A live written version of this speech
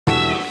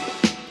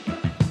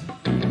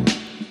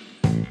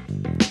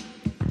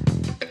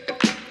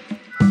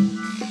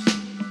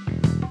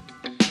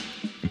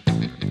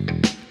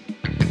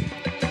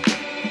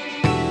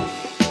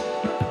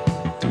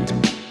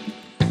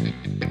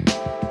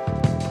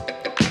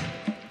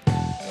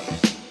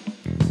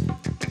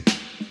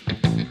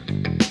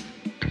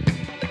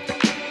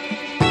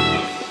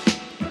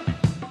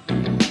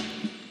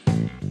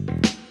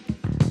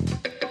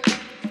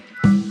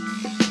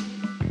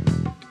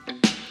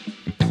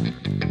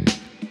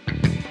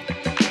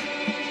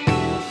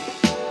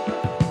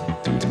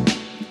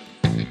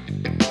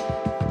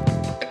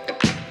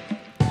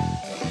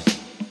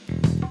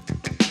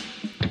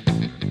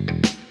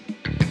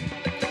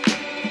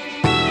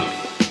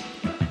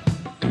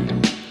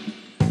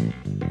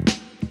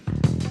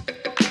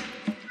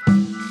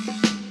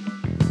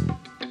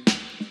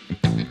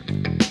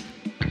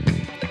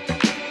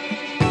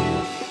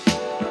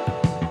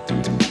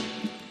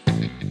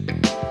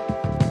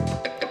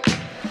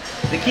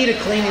key to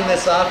cleaning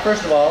this off,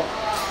 first of all,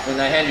 when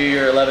I hand you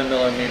your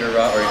 11mm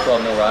rod or your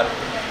 12mm rod,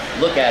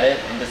 look at it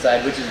and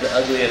decide which is the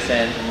ugliest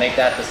end and make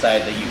that the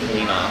side that you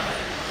clean off.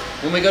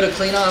 When we go to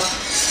clean off,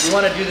 we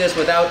want to do this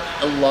without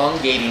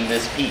elongating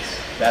this piece.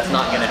 That's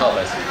not going to help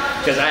us.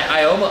 Because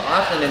I almost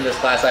often in this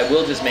class, I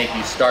will just make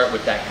you start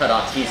with that cut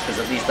off piece because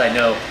at least I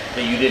know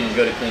that you didn't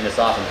go to clean this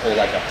off and pull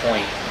like a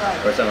point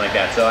or something like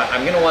that. So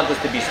I'm going to want this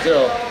to be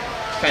still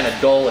kind of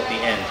dull at the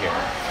end here.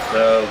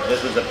 So this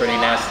was a pretty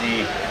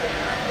nasty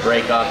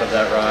break off of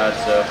that rod.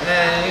 So,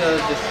 you know,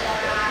 just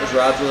this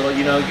rod's a little,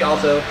 you know, you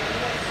also,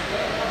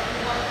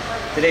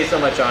 today's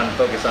so much on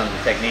focus on the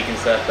technique and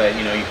stuff, but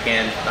you know, you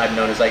can, I've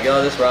noticed like,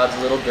 oh, this rod's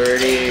a little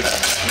dirty.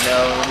 You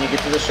know, when you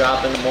get to the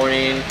shop in the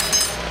morning,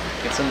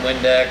 get some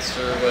Windex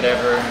or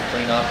whatever and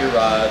clean off your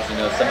rods. You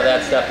know, some of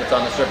that stuff that's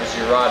on the surface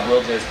of your rod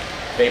will just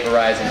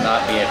vaporize and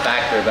not be a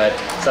factor, but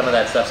some of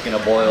that stuff's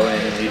gonna boil in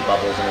and leave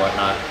bubbles and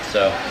whatnot.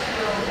 So,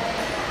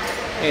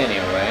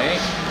 anyway,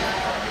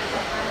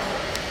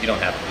 you don't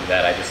have to do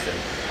that. I just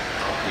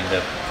need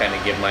to kind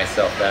of give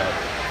myself that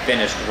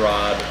finished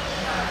rod,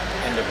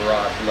 end of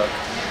rod look.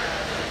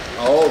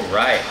 All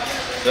right,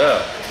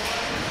 so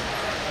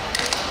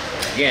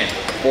again,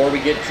 before we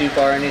get too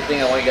far or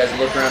anything, I want you guys to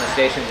look around the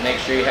station to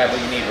make sure you have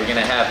what you need.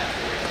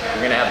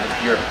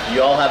 You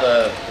all have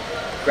a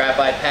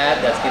graphite pad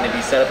that's going to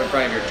be set up in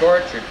front of your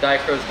torch. Your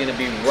Dichro is going to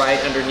be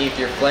right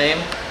underneath your flame.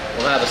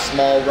 We'll have a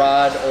small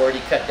rod already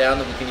cut down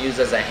that we can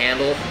use as a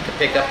handle to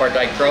pick up our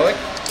dichroic.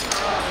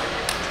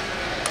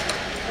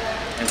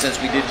 And since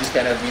we did just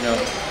kind of, you know,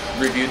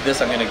 reviewed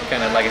this, I'm going to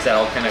kind of, like I said,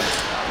 I'll kind of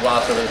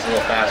gloss over this a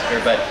little faster.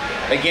 But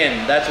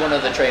again, that's one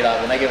of the trade-offs.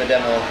 When I give a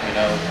demo, you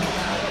know,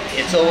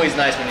 it's always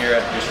nice when you're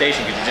at your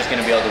station because you're just going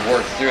to be able to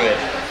work through it.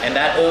 And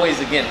that always,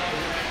 again,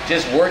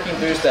 just working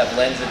through stuff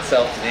lends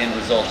itself to the end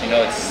result. You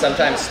know, it's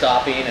sometimes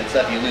stopping and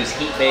stuff, you lose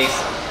heat base,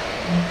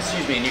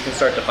 excuse me, and you can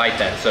start to fight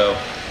that. So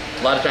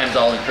a lot of times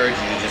I'll encourage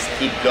you to just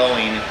keep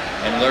going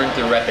and learn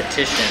through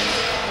repetition.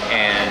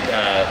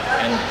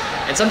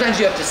 And sometimes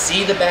you have to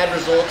see the bad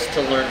results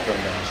to learn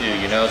from them too,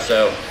 you know?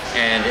 So,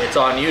 and it's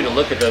on you to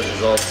look at those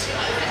results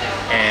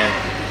and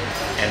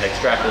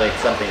extrapolate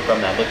something from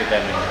that. Look at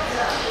them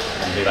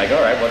and be like,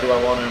 all right, what do I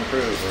want to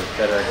improve, or et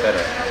cetera, et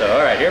cetera. So,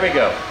 all right, here we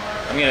go.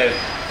 I'm gonna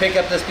pick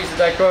up this piece of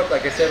dichroic.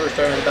 Like I said, we're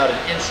starting with about an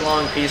inch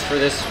long piece for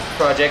this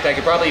project. I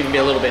could probably even be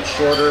a little bit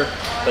shorter,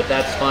 but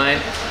that's fine.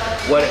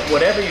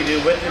 Whatever you do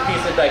with the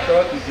piece of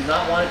dichroic, you do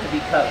not want it to be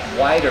cut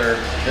wider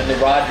than the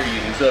rod you're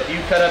using. So if you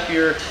cut up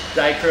your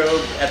dichro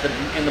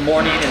in the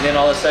morning and then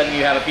all of a sudden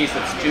you have a piece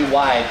that's too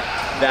wide,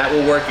 that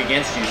will work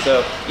against you.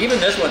 So even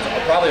this one's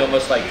probably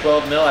almost like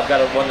 12 mil. I've got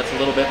one that's a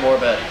little bit more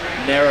of a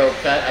narrow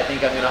cut. I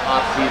think I'm gonna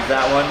opt to use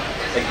that one.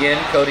 Again,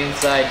 coating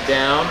side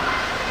down.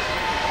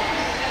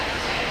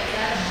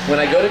 When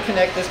I go to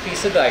connect this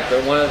piece of dichro,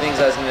 one of the things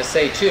I was going to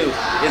say too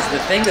is the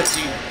thing that's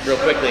real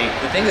quickly,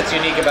 the thing that's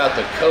unique about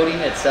the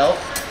coating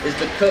itself is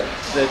the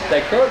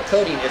dichroic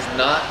coating is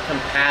not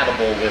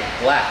compatible with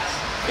glass.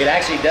 It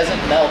actually doesn't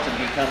melt and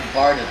become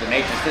part of the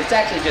matrix. It's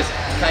actually just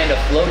kind of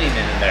floating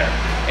in there.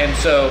 And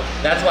so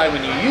that's why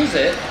when you use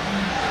it,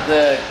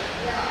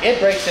 it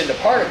breaks into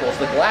particles.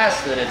 The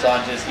glass that it's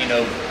on just, you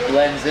know,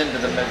 blends into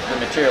the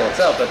material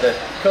itself, but the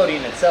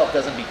coating itself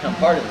doesn't become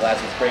part of the glass.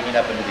 It's breaking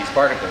up into these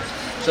particles.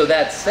 So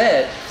that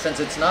said, since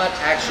it's not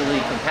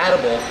actually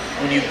compatible,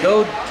 when you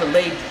go to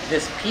lay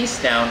this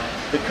piece down,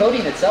 the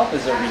coating itself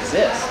is a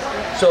resist.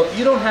 So if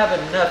you don't have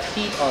enough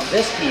heat on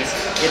this piece,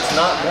 it's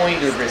not going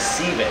to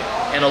receive it.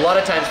 And a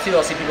lot of times too,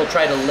 I'll see people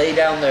try to lay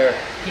down their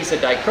piece of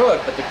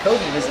dichroic, but the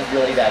coating isn't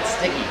really that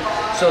sticky.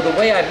 So the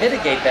way I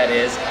mitigate that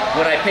is,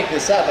 when I pick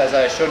this up, as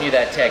I was showing you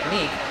that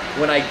technique,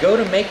 when I go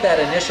to make that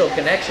initial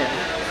connection,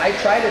 I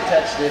try to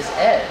touch this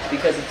edge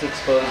because it's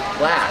exposed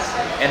glass,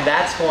 and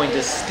that's going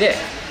to stick.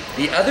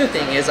 The other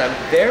thing is I'm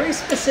very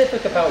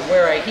specific about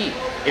where I heat.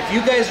 If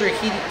you guys are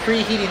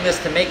preheating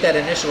this to make that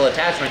initial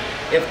attachment,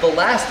 if the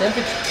last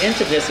inch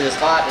of this is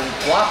hot and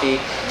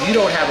floppy, you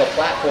don't have a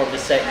platform to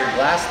set your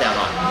glass down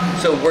on.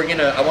 So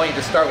I want you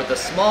to start with a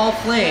small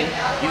flame.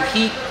 You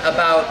heat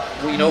about,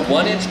 you know,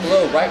 1 inch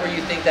below, right where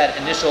you think that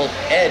initial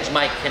edge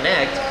might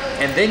connect,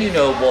 and then you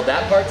know, well,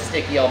 that part's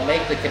sticky, I'll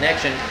make the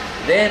connection,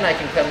 then I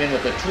can come in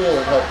with a tool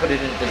and help put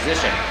it in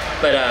position.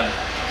 But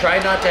try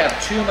not to have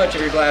too much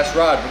of your glass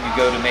rod when you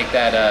go to make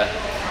that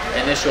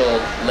initial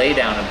lay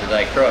down of the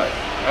dichroic.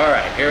 All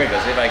right, here we go.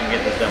 See if I can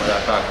get this done without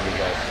talking to you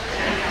guys.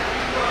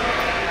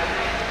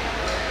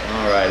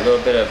 All right, a little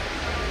bit of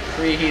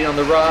preheat on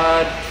the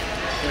rod.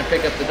 I'm gonna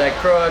pick up the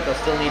dichroic. I'll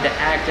still need to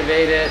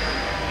activate it.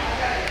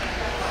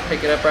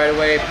 Pick it up right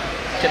away.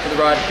 Tip of the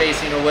rod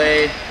facing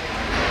away.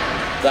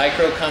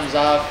 Dichro comes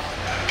off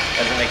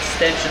as an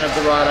extension of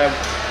the rod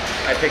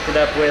I picked it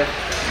up with.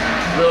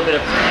 A little bit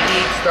of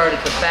preheat, start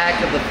at the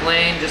back of the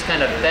flame, just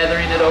kind of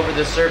feathering it over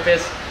the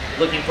surface,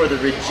 looking for the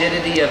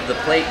rigidity of the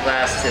plate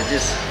glass to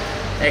just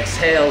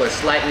exhale or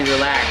slightly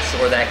relax,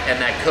 or that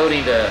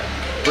coating to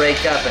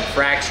break up and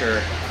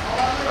fracture.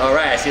 All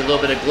right, I see a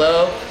little bit of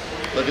glow.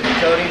 Look at the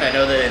coating. I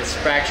know that it's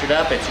fractured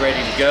up. It's ready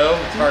to go.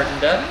 It's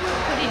hardened up.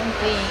 Putting the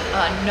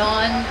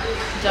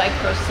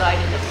Dichro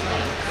side in the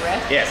flame,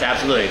 correct? Yes,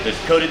 absolutely. The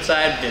coated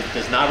side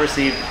does not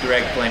receive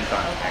direct flame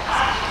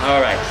contact.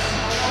 All right,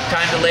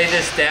 time to lay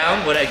this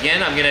down.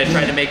 Again, I'm gonna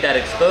try to make that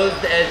exposed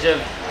edge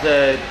of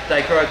the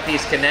dichroic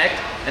piece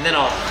connect, and then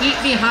I'll heat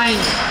behind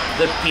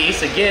the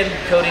piece, again,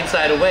 coating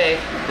side away.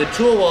 The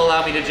tool will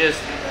allow me to just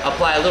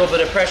apply a little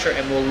bit of pressure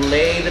and we'll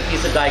lay the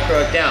piece of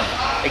dichroic down.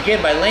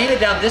 Again, by laying it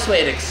down this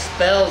way, it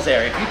expels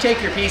air. If you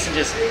take your piece and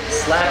just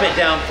slap it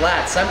down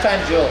flat,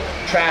 sometimes you'll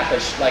trap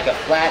like a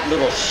flat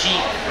little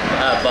sheet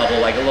bubble,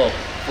 like a little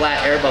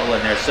flat air bubble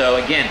in there. So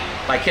again,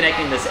 by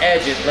connecting this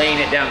edge and laying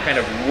it down, kind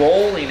of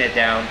rolling it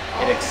down,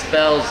 it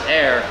expels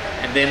air,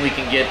 and then we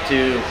can get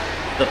to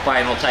the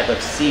final type of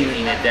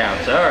sealing it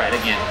down. So all right,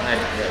 again, I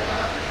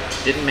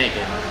didn't make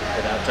it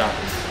without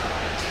talking.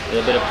 A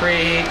little bit of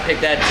preheat,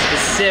 pick that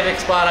specific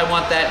spot I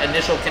want that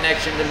initial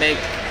connection to make.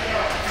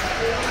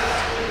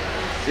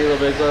 See a little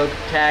bit of glow,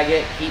 tag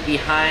it, heat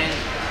behind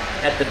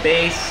at the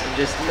base, and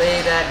just lay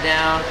that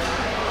down.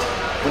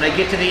 When I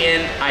get to the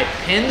end, I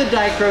pin the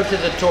dichro to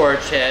the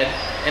torch head,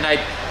 and I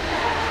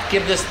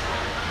give this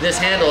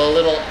handle a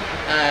little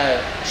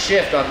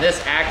shift on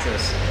this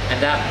axis,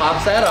 and that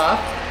pops that off.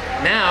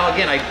 Now,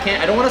 again,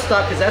 I don't want to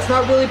stop because that's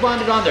not really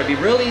bonded on there. It'd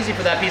be real easy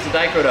for that piece of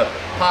dichro to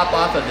pop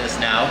off of this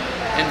now.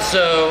 And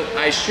so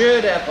I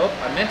should have,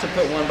 I meant to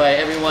put one by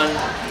everyone.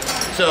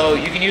 So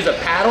you can use a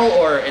paddle,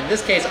 or in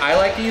this case, I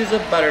like to use a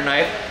butter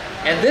knife.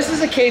 And this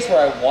is a case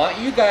where I want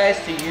you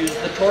guys to use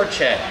the torch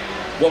head.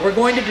 What we're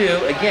going to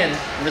do, again,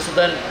 and this will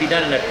be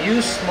done in a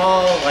few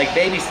small, like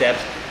baby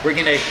steps, we're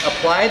gonna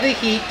apply the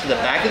heat to the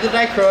back of the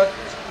dichroic,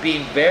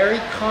 being very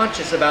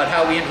conscious about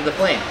how we enter the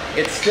flame.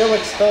 It's still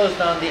exposed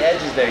on the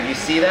edges there. You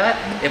see that?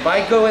 If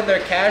I go in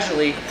there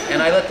casually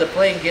and I let the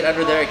flame get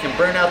under there, it can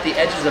burn out the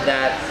edges of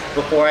that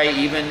before I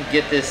even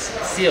get this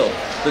sealed.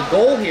 The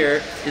goal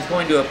here is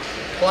going to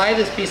apply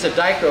this piece of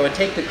dichro and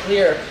take the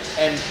clear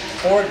and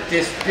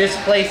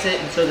displace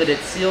it, and so that it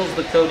seals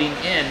the coating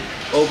in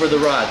over the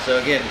rod. So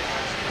again,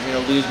 I'm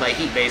gonna lose my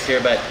heat base here,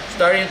 but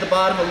starting at the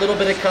bottom, a little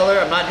bit of color.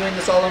 I'm not doing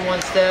this all in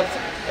one step.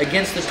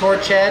 Against the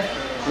torch head,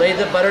 lay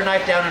the butter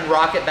knife down and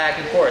rock it back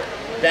and forth.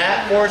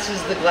 That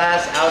forces the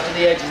glass out to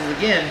the edges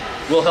again,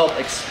 will help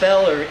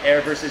expel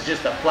air versus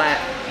just a flat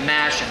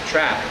mash and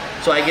trap.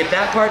 So I get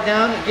that part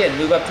down, again,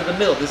 move up to the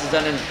middle. This is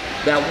done in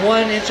that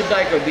 1 inch of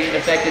dichro being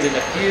affected in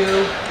a few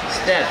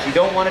steps. You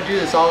don't want to do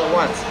this all at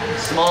once.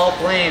 Small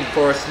flame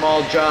for a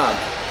small job.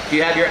 If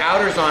you have your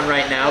outers on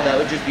right now, that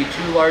would just be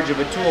too large of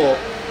a tool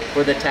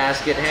for the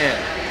task at hand.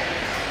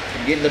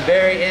 And get to the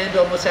very end,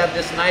 almost have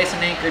this nice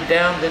and anchored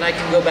down, then I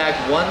can go back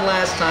one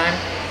last time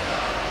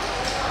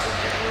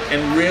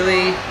and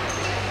really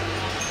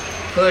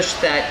push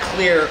that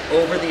clear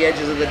over the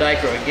edges of the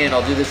dichro. Again,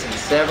 I'll do this in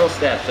several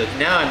steps. So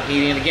now I'm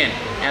heating again.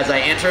 As I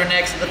enter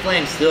next to the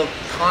flame, still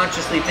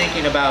consciously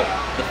thinking about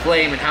the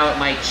flame and how it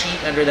might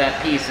cheat under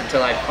that piece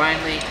until I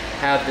finally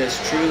have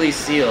this truly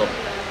sealed.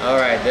 All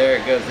right, there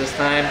it goes this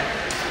time.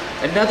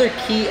 Another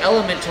key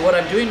element to what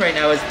I'm doing right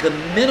now is the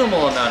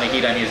minimal amount of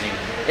heat I'm using.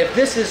 If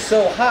this is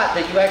so hot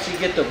that you actually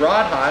get the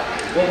rod hot,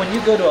 well, when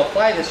you go to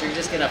apply this, you're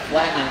just gonna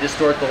flatten and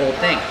distort the whole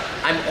thing.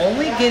 I'm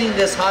only getting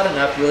this hot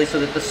enough really so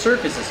that the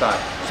surface is hot,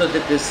 so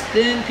that this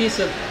thin piece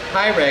of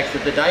Pyrex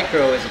that the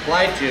dichro is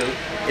applied to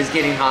is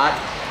getting hot,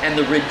 and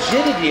the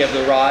rigidity of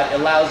the rod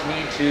allows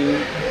me to,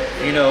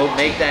 you know,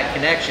 make that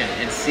connection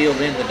and seal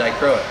in the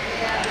dichroic.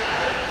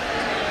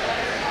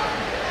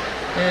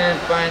 And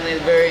finally,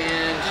 the very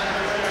end.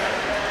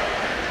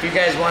 If you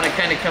guys want to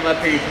kind of come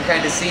up here, you can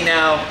kind of see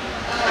now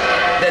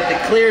that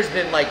the clear's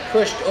been like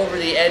pushed over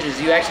the edges.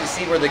 You actually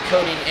see where the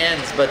coating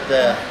ends, but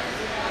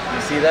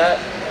you see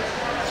that?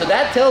 So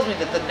that tells me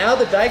that now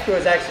the dichro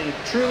is actually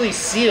truly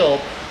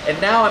sealed, and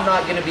now I'm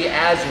not going to be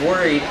as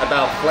worried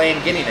about flame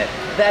getting it.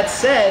 That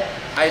said,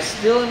 I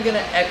still am going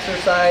to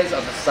exercise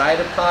on the side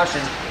of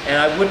caution, and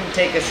I wouldn't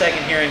take a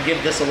second here and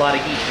give this a lot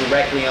of heat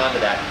directly onto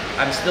that.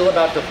 I'm still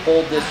about to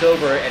fold this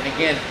over, and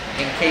again,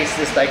 encase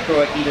this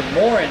dichroic even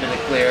more into the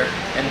clear,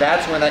 and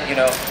that's when I, you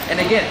know, and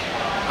again,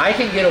 I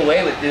can get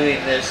away with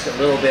doing this a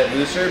little bit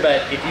looser,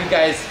 but if you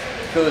guys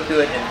go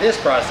through it in this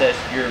process,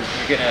 you're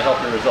going to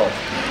help your results.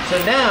 So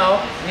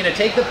now, I'm going to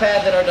take the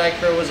pad that our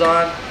dichro was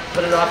on,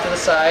 put it off to the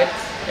side.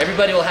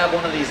 Everybody will have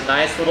one of these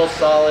nice little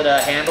solid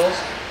handles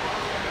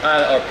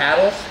or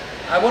paddles.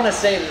 I want to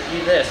say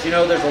this, you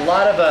know, there's a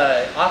lot of,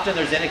 often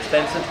there's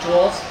inexpensive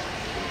tools.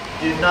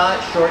 Do not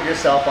short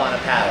yourself on a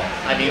paddle.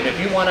 I mean, if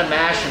you want to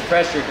mash and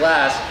press your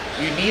glass,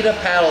 you need a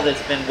paddle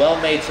that's been well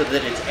made so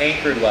that it's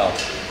anchored well.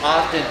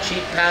 Often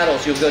cheap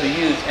paddles you'll go to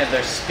use and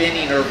they're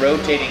spinning or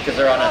rotating because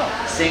they're on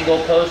a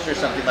single post or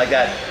something like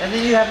that. And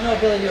then you have no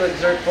ability to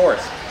exert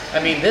force.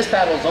 I mean, this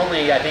paddle is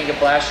only, I think, a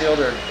Blast Shield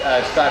or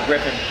Scott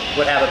Griffin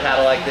would have a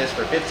paddle like this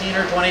for $15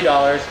 or $20.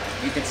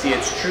 You can see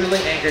it's truly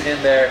anchored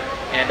in there,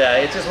 and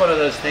it's just one of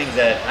those things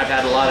that I've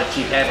had a lot of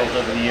cheap handles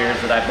over the years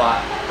that I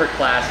bought for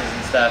classes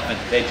and stuff, and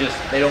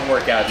they don't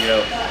work out. You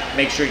know,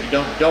 make sure you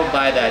don't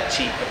buy that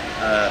cheap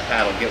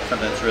paddle. Get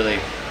something that's really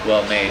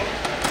well made.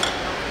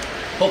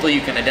 Hopefully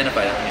you can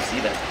identify that when you see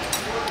that.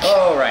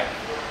 All right,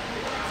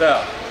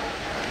 so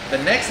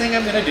the next thing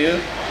I'm gonna do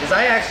is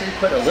I actually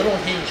put a little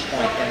hinge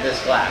point in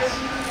this glass.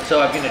 So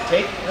I'm gonna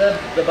take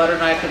the butter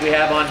knife that we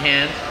have on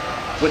hand,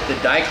 with the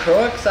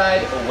dichroic side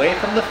away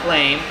from the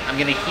flame. I'm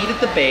gonna heat at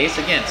the base,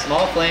 again,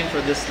 small flame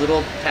for this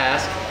little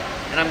task,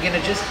 and I'm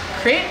gonna just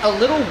create a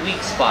little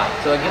weak spot.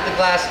 So I get the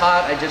glass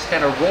hot, I just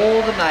kind of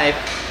roll the knife,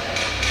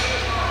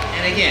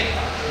 and again,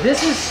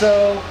 this is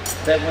so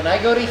that when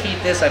I go to heat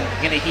this, I'm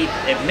gonna heat,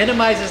 it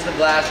minimizes the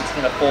glass, it's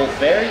gonna fold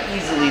very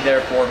easily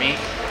there for me,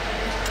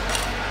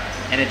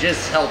 and it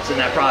just helps in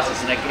that process.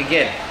 And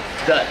again,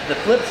 the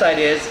flip side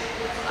is,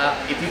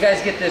 if you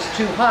guys get this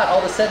too hot, all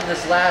of a sudden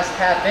this last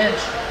half inch,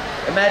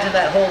 imagine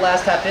that whole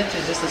last half inch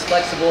is just as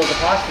flexible as a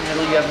pasta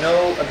noodle. You have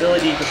no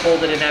ability to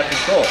fold it and have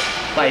control.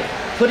 By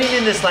putting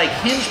in this like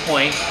hinge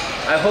point,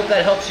 I hope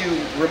that helps you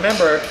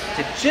remember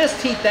to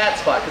just heat that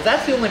spot, because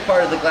that's the only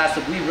part of the glass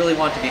that we really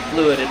want to be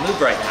fluid and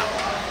move right now.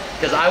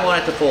 Because I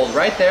want it to fold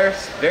right there,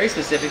 very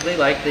specifically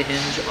like the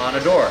hinge on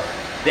a door.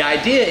 The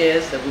idea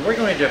is that we're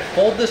going to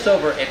fold this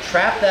over and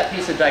trap that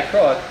piece of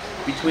dichroic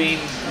between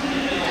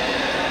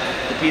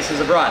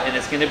pieces of rod, and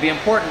it's going to be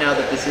important now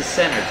that this is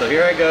centered. So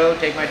here I go,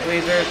 take my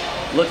tweezers,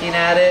 looking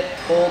at it,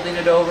 folding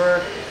it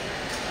over.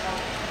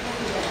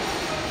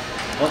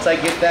 Once I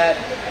get that,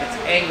 it's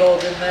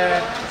angled in there,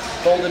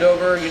 fold it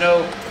over. You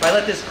know, if I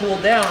let this cool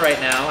down right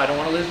now, I don't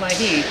want to lose my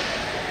heat.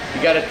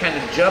 You got to kind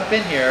of jump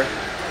in here.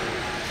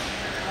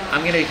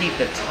 I'm going to heat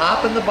the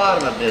top and the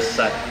bottom of this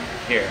side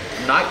here.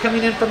 I'm not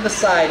coming in from the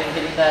side and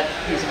hitting that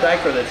piece of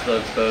dichro that's still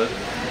exposed,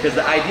 because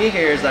the idea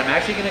here is I'm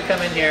actually going to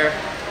come in here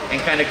and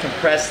kind of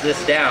compress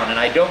this down, and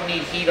I don't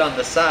need heat on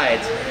the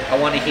sides. I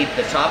want to heat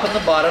the top and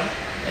the bottom,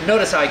 and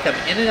notice how I come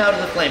in and out of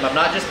the flame. I'm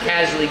not just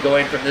casually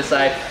going from this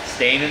side,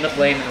 staying in the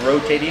flame and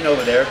rotating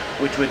over there,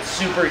 which would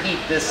superheat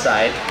this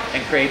side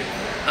and create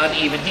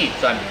uneven heat.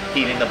 So I'm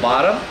heating the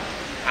bottom,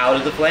 out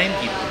of the flame,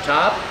 heat the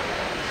top,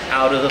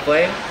 out of the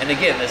flame, and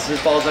again, this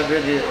falls under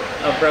the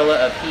umbrella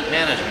of heat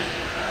management.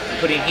 I'm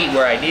putting heat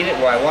where I need it,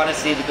 where I want to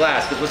see the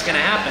glass, because what's going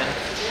to happen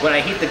when I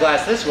heat the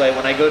glass this way,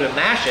 when I go to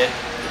mash it,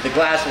 the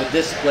glass will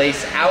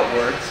displace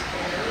outwards.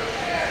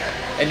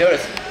 And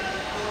notice,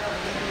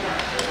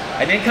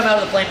 I didn't come out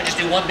of the flame and just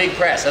do one big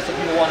press. That's what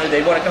people want to do.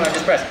 They want to come out and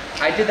just press.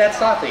 I did that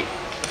softly.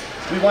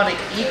 We want to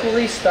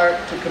equally start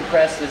to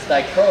compress this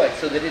dichroic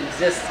so that it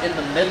exists in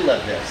the middle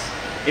of this.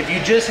 If you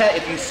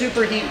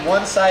superheat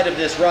one side of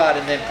this rod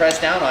and then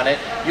press down on it,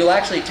 you'll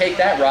actually take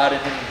that rod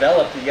and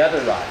envelop the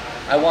other rod.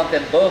 I want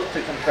them both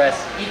to compress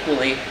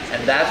equally,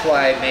 and that's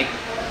why I make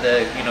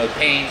the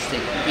pains to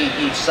heat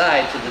each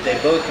side so that they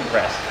both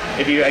compress.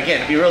 If you,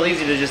 again, it'd be real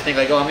easy to just think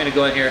like, oh, I'm going to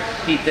go in here,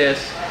 heat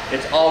this,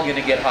 it's all going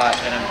to get hot,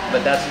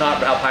 but that's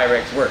not how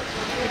Pyrex works.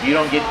 If you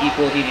don't get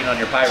equal heating on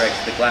your Pyrex,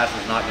 the glass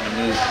is not going to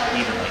move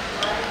evenly.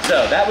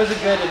 So that was a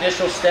good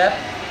initial step.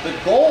 The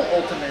goal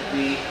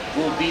ultimately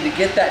will be to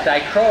get that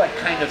dichroic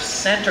kind of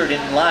centered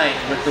in line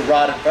with the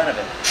rod in front of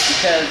it.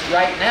 Because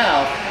right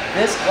now,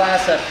 this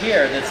glass up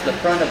here that's the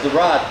front of the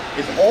rod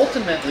is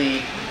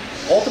ultimately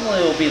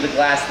will be the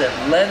glass that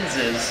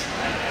lenses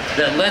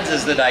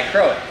the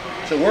dichroic.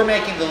 So we're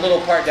making the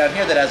little part down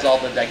here that has all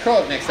the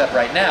dichroic mixed up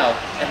right now,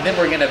 and then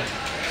we're going to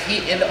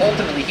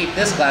ultimately heat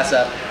this glass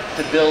up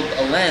to build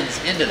a lens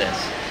into this.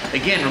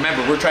 Again,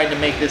 remember, we're trying to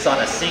make this on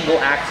a single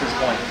axis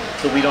point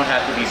so we don't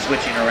have to be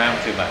switching around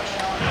too much.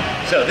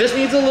 So this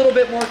needs a little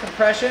bit more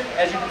compression.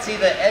 As you can see,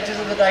 the edges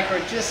of the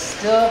dichroic just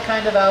still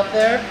kind of out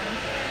there.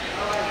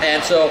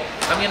 And so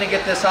I'm going to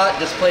get this hot,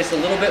 just place a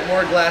little bit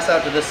more glass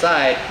out to the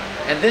side,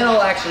 and then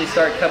I'll actually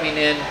start coming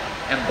in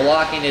and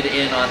blocking it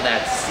in on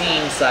that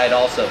seam side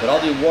also. But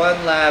I'll do one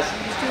last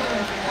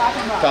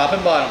top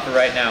and bottom for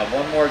right now.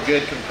 One more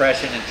good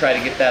compression and try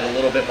to get that a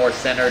little bit more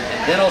centered. And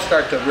then I'll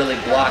start to really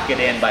block it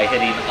in by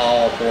hitting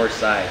all four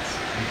sides.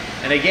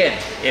 And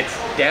again, it's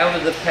down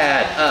to the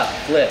pad, up,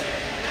 flip,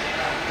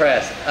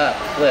 press, up,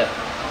 flip.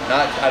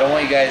 I don't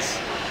want you guys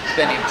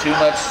spending too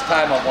much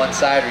time on one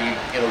side, or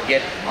it'll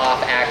get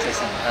off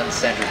axis and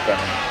uncentered from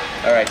it.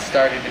 All right,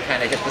 starting to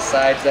kind of hit the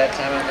sides that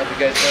time. I don't know if you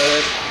guys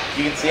noticed.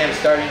 You can see I'm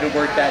starting to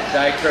work that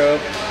dichro.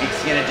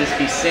 It's going to just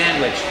be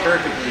sandwiched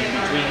perfectly in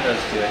between those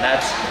two, and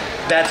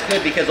that's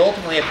good, because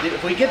ultimately,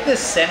 if we get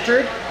this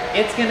centered,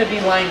 it's going to be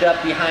lined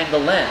up behind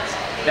the lens.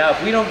 Now, if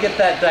we don't get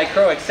that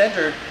dichroic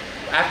centered,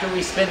 after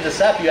we spin this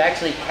up, you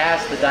actually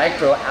cast the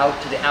dichro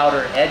out to the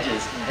outer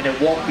edges, and it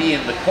won't be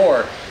in the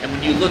core. And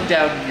when you look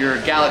down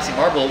your Galaxy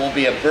marble, it won't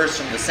be a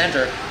burst from the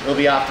center. It'll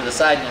be off to the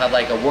side, and you'll have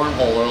like a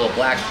wormhole or a little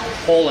black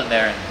hole in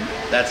there. And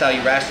that's how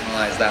you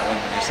rationalize that one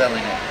when you're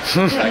selling it.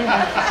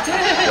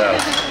 So.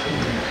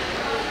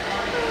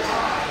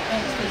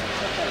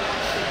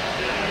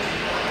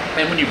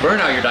 And when you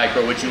burn out your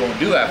dichro, which you won't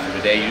do after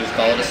today, you just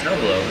call it a snow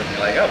globe, and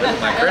you're like, oh, this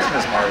is my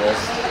Christmas marbles.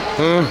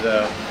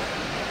 So.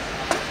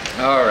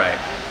 All right,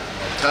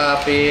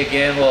 copy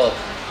again. Well,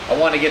 I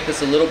want to get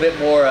this a little bit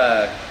more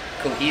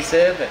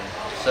cohesive, and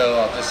so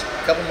I'll just a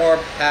couple more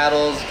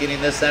paddles, getting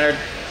this centered.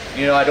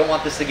 I don't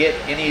want this to get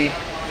any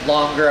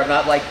longer. I'm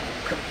not like,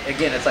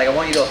 again, it's like I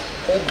want you to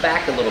hold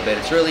back a little bit.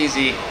 It's real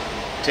easy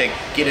to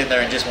get in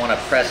there and just want to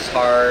press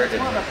hard.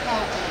 And,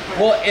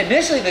 Well,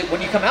 initially,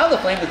 when you come out of the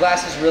flame, the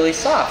glass is really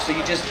soft, so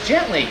you just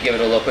gently give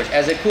it a little push.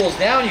 As it cools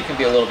down, you can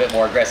be a little bit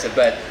more aggressive,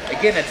 but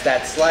again, it's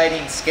that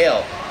sliding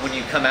scale. When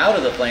you come out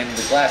of the flame,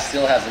 the glass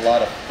still has a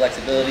lot of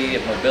flexibility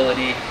and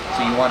mobility,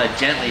 so you want to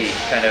gently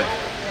kind of,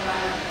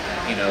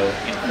 you know,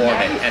 inform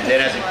it. And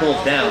then as it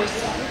cools down,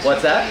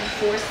 what's that?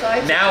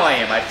 Now I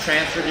am. I've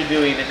transferred to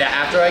doing it.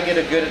 After I get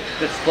a good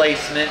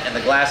displacement and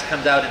the glass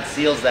comes out and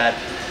seals that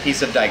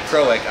piece of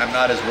dichroic, I'm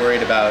not as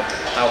worried about,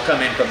 I'll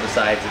come in from the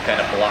sides and kind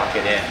of block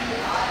it in.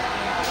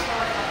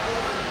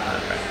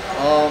 Alright,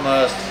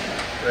 almost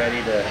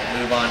ready to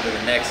move on to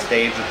the next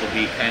stage, which will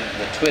be kind of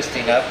the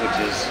twisting up, which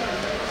is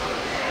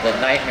the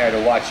nightmare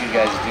to watch you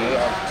guys do,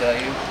 I'll tell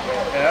you.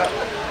 Yeah.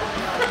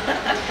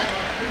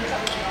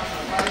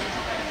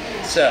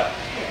 So,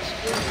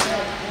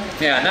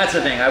 yeah, and that's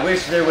the thing. I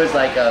wish there was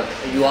like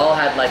you all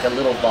had like a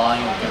little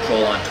volume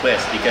control on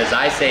twist, because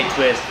I say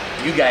twist,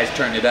 you guys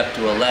turned it up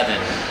to 11,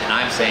 and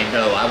I'm saying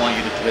no, I want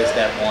you to twist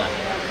at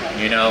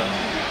 1, you know?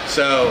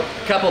 So,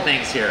 a couple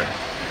things here.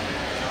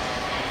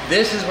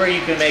 This is where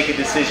you can make a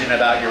decision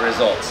about your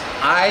results.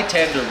 I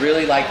tend to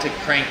really like to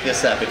crank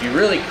this up. If you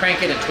really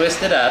crank it and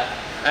twist it up,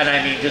 and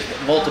I mean just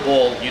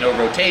multiple, you know,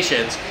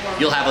 rotations,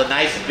 you'll have a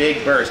nice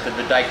big burst, and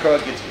the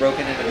dichroic gets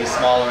broken into these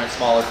smaller and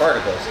smaller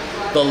particles.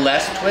 The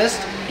less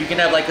twist, you can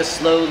have like a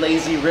slow,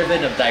 lazy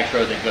ribbon of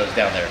dichro that goes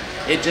down there.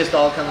 It just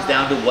all comes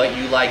down to what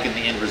you like in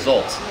the end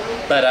results.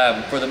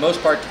 But for the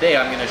most part today,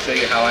 I'm going to show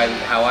you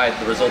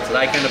the results that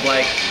I kind of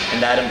like,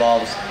 and that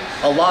involves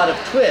a lot of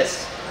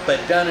twists, but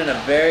done in a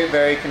very,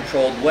 very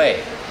controlled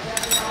way.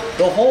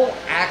 The whole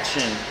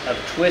action of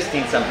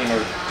twisting something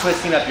or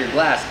twisting up your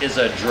glass is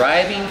a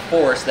driving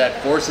force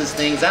that forces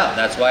things out.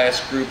 That's why a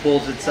screw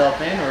pulls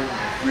itself in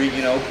or,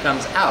 you know,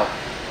 comes out.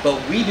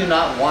 But we do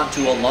not want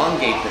to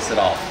elongate this at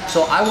all.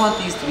 So I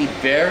want these to be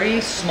very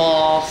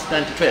small,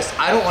 stunted twists.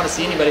 I don't want to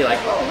see anybody like,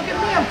 oh, look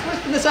at me, I'm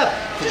twisting this up.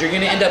 Because you're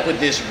going to end up with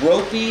this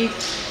ropey,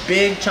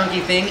 big, chunky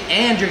thing,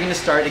 and you're going to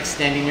start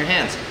extending your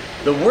hands.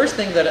 The worst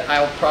thing that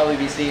I'll probably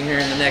be seeing here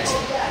in the next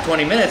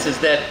 20 minutes is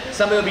that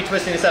somebody will be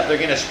twisting this up, they're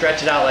going to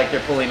stretch it out like they're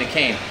pulling a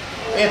cane.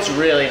 It's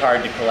really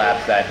hard to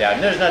collapse that down.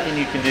 There's nothing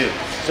you can do.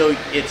 So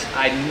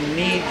I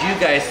need you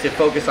guys to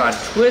focus on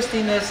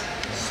twisting this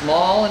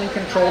small and in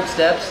controlled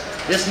steps.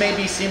 This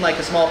may seem like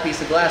a small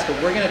piece of glass, but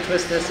we're going to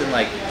twist this in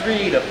like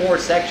 3 to 4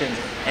 sections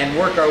and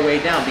work our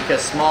way down,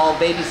 because small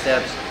baby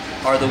steps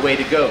are the way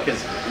to go,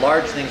 because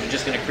large things are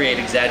just going to create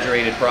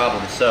exaggerated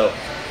problems. So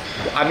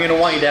I'm going to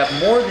want you to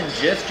have more than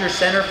just your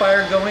center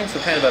fire going, so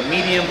kind of a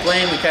medium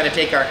flame. We kind of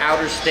take our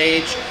outer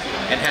stage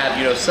and have,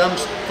 you know, some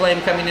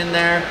flame coming in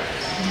there,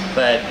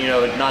 but, you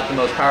know, not the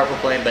most powerful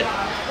flame, but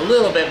a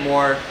little bit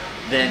more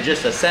than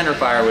just a center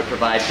fire would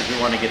provide, because we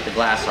want to get the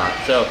glass hot.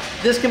 So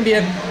this can be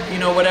a, you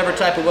know, whatever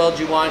type of weld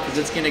you want, because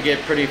it's going to get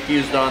pretty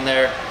fused on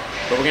there.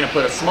 But we're going to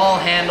put a small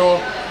handle.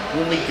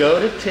 When we go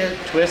to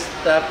twist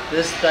up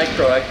this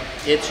dichroic,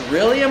 it's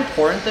really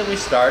important that we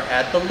start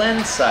at the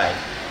lens side.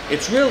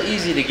 It's real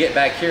easy to get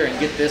back here and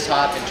get this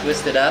hot and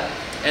twist it up,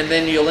 and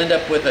then you'll end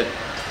up with a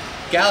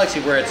galaxy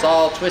where it's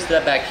all twisted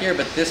up back here,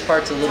 but this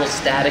part's a little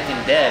static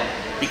and dead,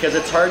 because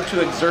it's hard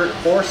to exert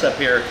force up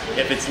here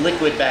if it's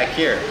liquid back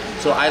here.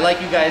 So I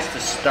like you guys to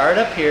start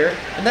up here,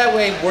 and that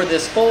way where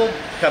this fold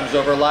comes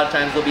over, a lot of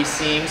times there'll be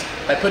seams.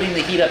 By putting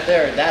the heat up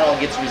there, that all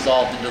gets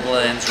resolved into the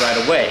lens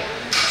right away.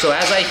 So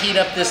as I heat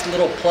up this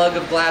little plug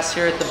of glass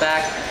here at the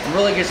back, I'm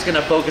really just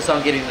gonna focus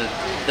on getting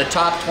the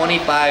top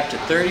 25 to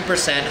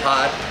 30%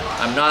 hot.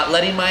 I'm not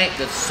letting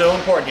that's so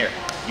important here.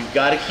 You've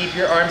got to keep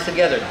your arms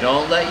together.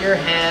 Don't let your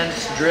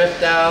hands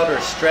drift out or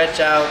stretch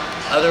out.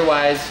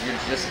 Otherwise, you're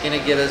just going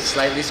to get a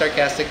slightly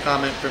sarcastic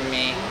comment from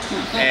me,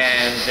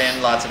 and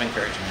then lots of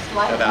encouragement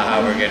about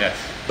how we're going to.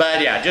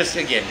 But yeah, just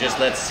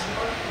let's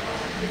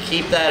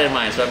keep that in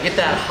mind. So I get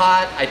that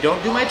hot. I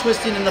don't do my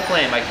twisting in the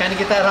flame. I kind of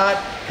get that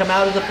hot, come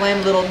out of the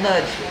flame, little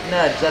nudge,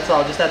 that's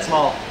all, just that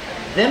small.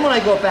 Then when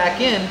I go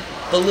back in,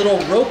 the little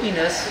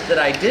ropiness that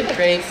I did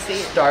create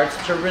starts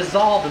to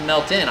resolve and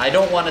melt in. I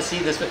don't want to see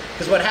this,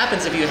 because what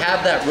happens if you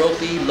have that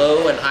ropey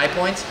low and high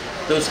points,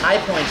 those high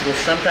points will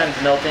sometimes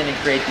melt in and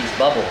create these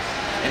bubbles.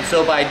 And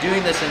so by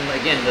doing this in,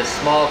 again, the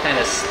small kind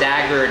of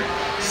staggered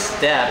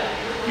step,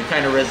 you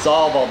kind of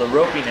resolve all the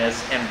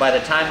ropiness, and by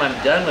the time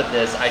I'm done with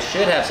this, I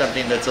should have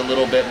something that's a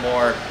little bit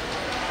more,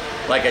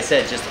 like I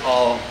said, just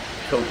all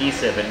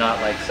cohesive and not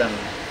like some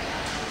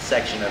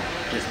section of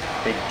just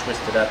big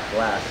twisted up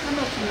glass. How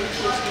much are you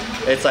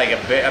twisting? It's like a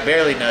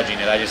barely nudging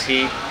it. I just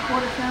heat.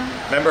 Quarter pound?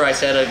 Remember I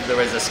said there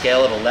was a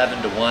scale of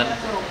 11 to 1?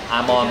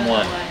 I'm on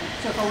 1.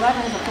 So if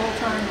 11 is a full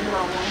turn, you're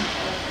on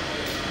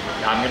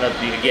 1? I'm going to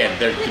be, again,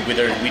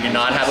 we do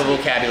not have a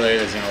vocabulary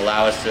that's going to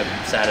allow us to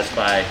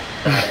satisfy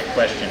that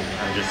question.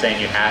 I'm just saying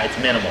it's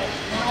minimal.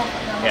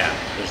 Yeah,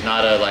 there's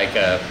not a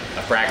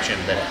fraction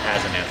that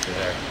has an answer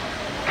there.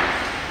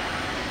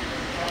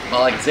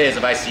 All I can say is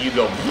if I see you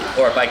go,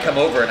 or if I come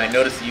over and I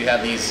notice that you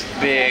have these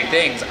big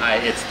things,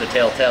 it's the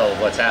telltale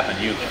of what's happened.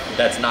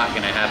 That's not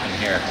going to happen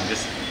here. I'm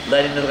just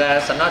letting the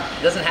glass. It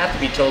doesn't have to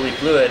be totally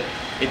fluid.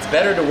 it's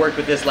better to work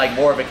with this like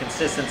more of a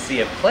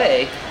consistency of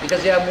clay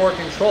because you have more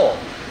control.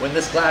 When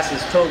this glass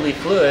is totally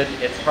fluid,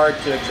 it's hard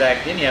to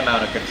exact any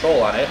amount of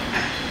control on it.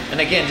 And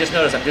again, just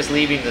notice I'm just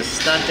leaving this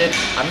stunted.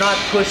 I'm not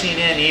pushing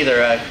in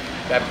either.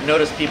 I've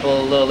noticed people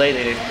a little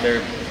lately,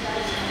 they're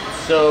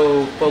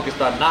so focused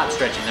on not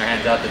stretching their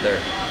hands out that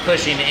they're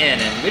pushing in,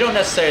 and we don't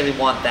necessarily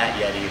want that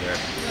yet either.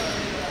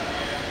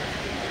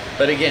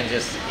 But again,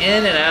 just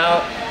in and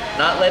out,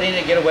 not letting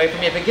it get away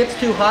from you. If it gets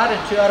too hot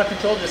and too out of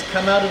control, just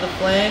come out of the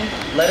flame,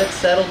 let it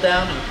settle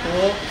down and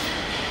cool.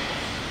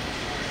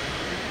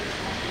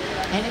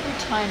 And every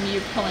time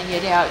you're pulling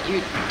it out,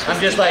 you're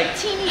I'm just like a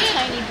teeny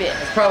tiny bit.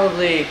 It's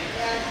probably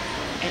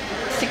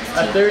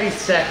a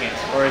 32nd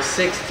or a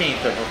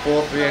 16th of a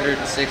full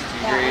 360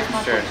 degree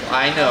turn.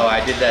 I know,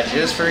 I did that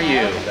just for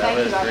you. That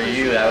was for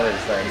you. That was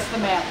like It's the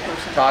math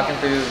person. talking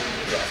through.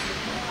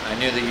 Yeah. I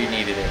knew that you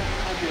needed it.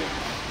 I do.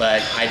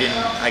 But I didn't.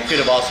 I could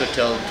have also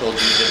told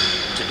you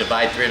to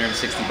divide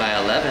 360 by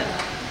 11,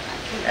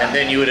 and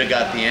then you would have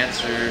got the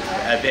answer.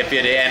 If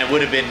it and it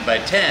would have been by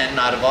 10,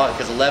 not of all,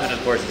 because 11,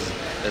 of course, is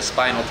the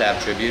Spinal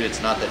Tap tribute.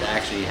 It's not that it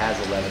actually has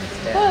 11,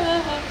 it's 10.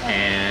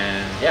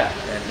 And yeah,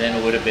 and then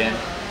it would have been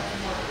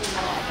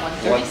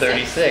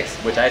 136,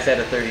 which I said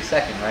a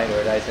 32nd, right?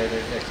 Or did I say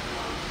 36?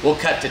 We'll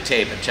cut to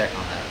tape and check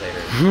on that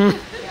later.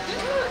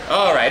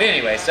 All right.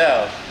 Anyway,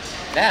 so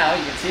now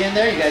you can see in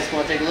there. You guys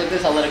want to take a look at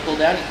this? I'll let it cool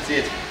down. You can see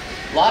it's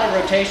a lot of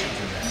rotations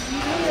in there.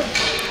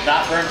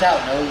 Not burnt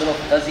out. No little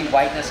fuzzy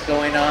whiteness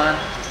going on.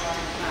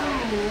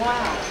 Oh,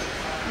 wow.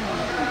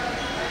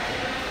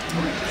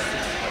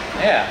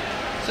 Yeah.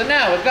 So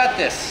now we've got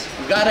this.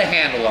 We've got a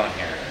handle on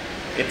here.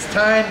 It's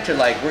time to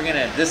like, we're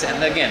gonna, this,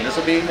 and again, this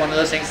will be one of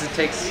those things that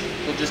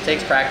just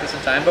takes practice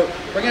and time, but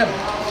we're gonna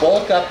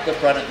bulk up the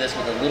front of this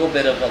with a little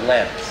bit of a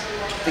lens.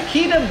 The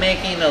key to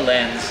making a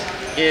lens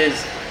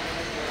is,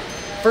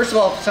 first of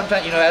all,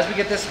 sometimes, you know, as we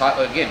get this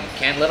hot, again, we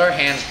can't let our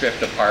hands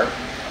drift apart.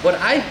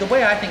 The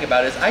way I think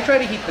about it is I try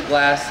to heat the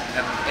glass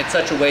in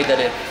such a way that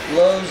it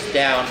flows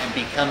down and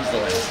becomes the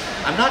lens.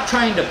 I'm not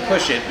trying to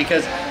push it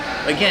because,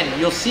 again,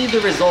 you'll see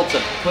the results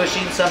of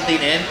pushing something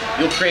in.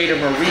 You'll create a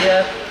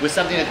Maria with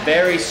something that's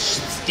very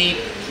steep,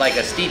 like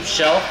a steep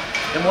shelf.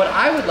 And what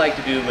I would like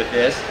to do with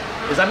this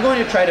is I'm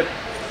going to try to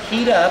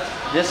heat up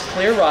this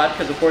clear rod,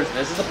 because of course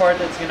this is the part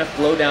that's going to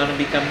flow down and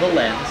become the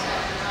lens.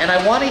 And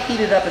I want to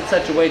heat it up in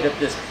such a way that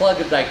this plug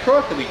of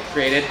dichroic that we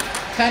created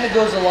kind of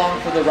goes along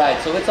for the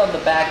ride. So it's on the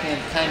back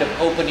end kind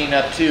of opening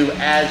up too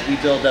as we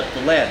build up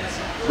the lens,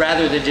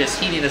 rather than just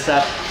heating this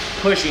up,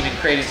 pushing and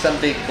creating some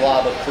big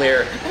blob of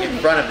clear in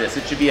front of this.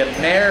 It should be a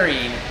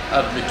marrying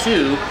of the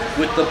two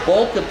with the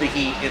bulk of the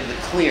heat in the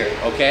clear,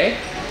 okay?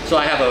 So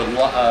I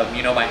have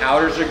you know, my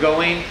outers are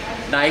going,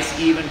 nice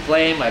even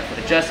flame. I've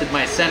adjusted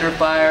my center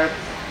fire.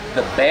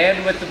 The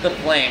bandwidth of the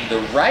flame,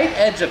 the right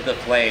edge of the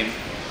flame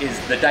is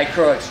the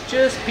dichroics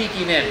just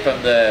peeking in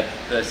from the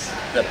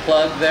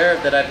plug there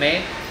that I've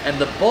made, and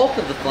the bulk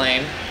of the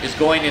flame is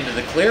going into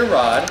the clear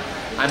rod.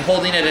 I'm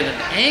holding it at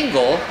an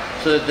angle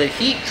so that the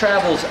heat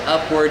travels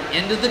upward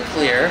into the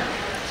clear,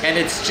 and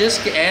it's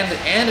just,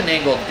 and an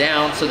angle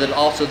down so that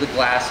also the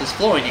glass is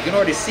flowing. You can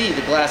already see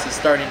the glass is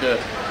starting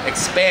to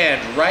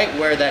expand right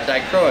where that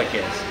dichroic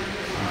is.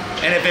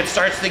 And if it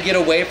starts to get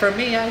away from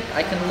me,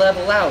 I can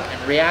level out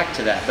and react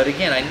to that. But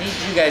again, I need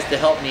you guys to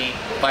help me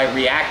by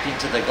reacting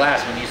to the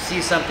glass. When you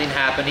see something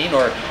happening,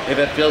 or if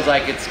it feels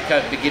like it's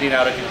getting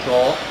out of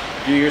control,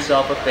 do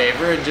yourself a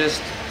favor and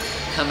just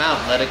come out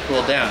and let it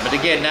cool down. But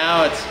again,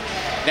 now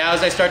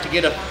as I start to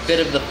get a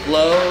bit of the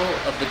flow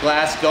of the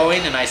glass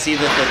going, and I see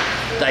that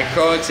the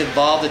dichroic's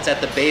involved, it's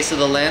at the base of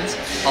the lens,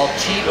 I'll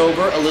cheat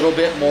over a little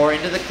bit more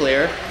into the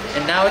clear,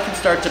 and now I can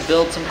start to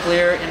build some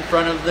clear in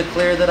front of the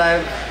clear that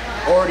I've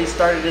already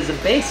started as a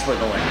base for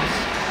the lens.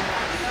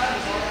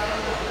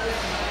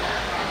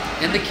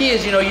 And the key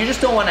is, you know, you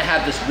just don't want to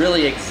have this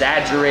really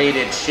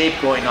exaggerated shape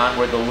going on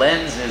where the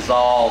lens is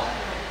all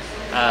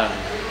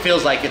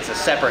feels like it's a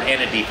separate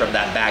entity from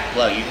that back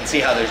plug. You can see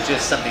how there's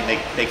just something,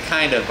 they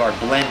kind of are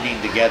blending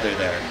together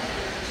there.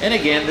 And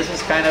again, this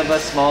is kind of a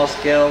small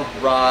scale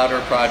rod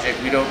or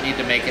project. We don't need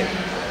to make it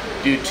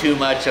do too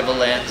much of a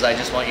lens. I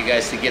just want you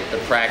guys to get the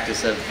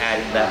practice of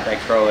adding that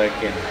dichroic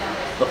and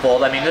the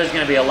fold. I mean, there's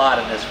going to be a lot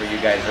in this for you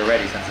guys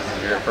already, since this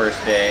is your first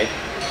day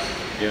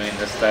doing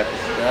this type of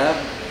stuff.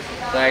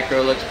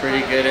 Dichro looks pretty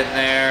good in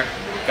there.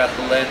 Got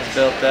the lens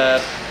built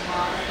up.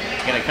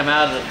 Going to come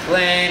out of the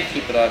flame,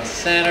 keep it on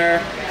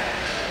center.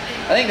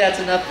 I think that's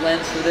enough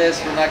lens for this.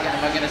 I'm not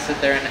going to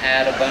sit there and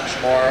add a bunch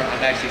more.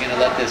 I'm actually going to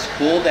let this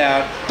cool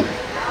down.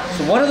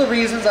 So one of the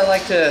reasons I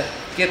like to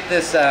get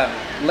this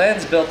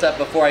lens built up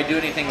before I do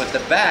anything with the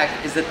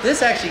back is that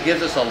this actually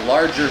gives us a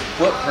larger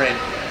footprint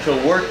to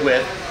work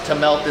with to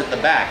melt in the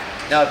back.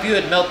 Now, if you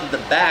had melted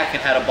the back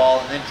and had a ball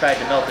and then tried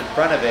to melt in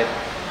front of it,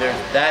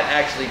 that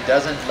actually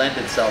doesn't lend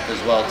itself as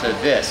well to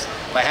this.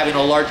 By having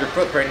a larger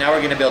footprint, now we're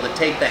going to be able to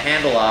take the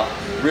handle off,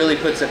 really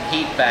put some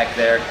heat back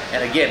there,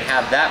 and again,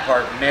 have that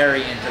part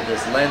marry into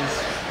this lens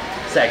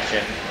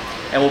section.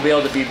 And we'll be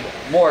able to be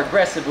more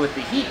aggressive with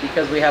the heat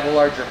because we have a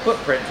larger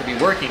footprint to be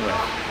working with.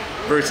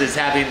 versus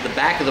having the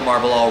back of the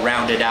marble all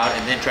rounded out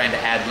and then trying to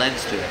add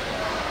lens to it.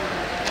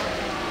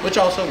 Which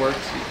also works.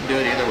 You can do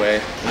it either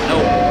way.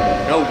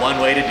 No one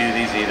way to do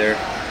these either.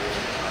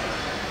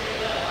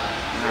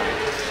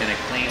 Just gonna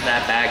clean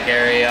that back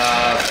area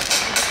off.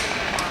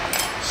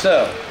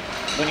 So,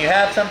 when you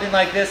have something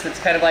like this, it's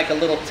kind of like a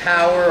little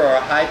tower or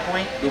a high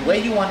point. The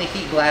way you want to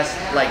heat glass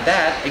like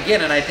that,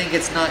 again, and I think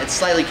it's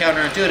slightly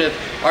counterintuitive,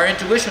 our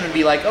intuition would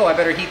be like, oh, I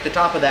better heat the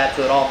top of that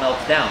so it all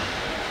melts down.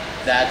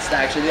 That's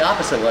actually the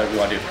opposite of what we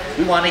want to do.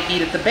 We want to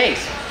heat at the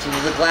base, so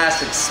that the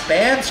glass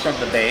expands from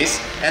the base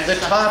and the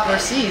top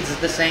recedes at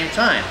the same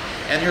time.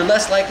 And you're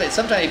less likely,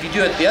 sometimes if you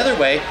do it the other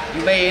way,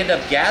 you may end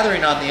up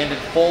gathering on the end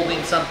and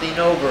folding something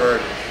over, or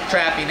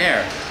trapping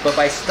air. But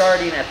by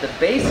starting at the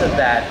base of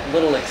that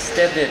little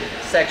extended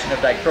section of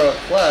dichroic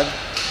plug,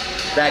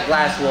 that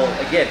glass will,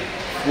 again,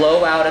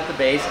 flow out at the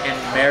base and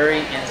marry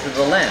into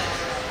the lens.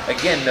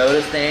 Again,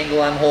 notice the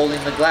angle I'm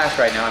holding the glass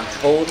right now. I'm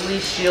totally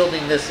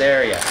shielding this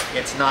area.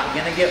 It's not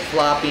gonna get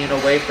floppy and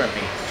away from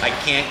me. I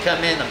can't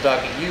come in, I'm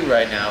talking to you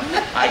right now.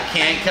 I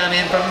can't come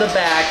in from the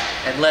back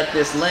and let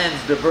this lens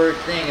divert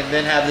thing and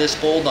then have this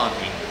fold on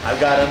me.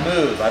 I've gotta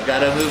move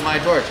my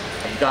torch.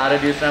 I've gotta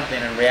do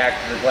something and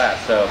react to the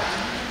glass. So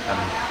I'm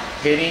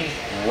hitting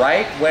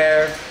right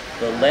where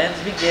the lens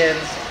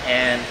begins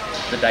and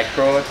the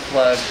dichroic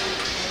plug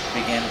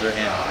begins or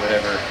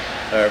ends,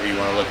 however you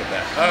wanna look at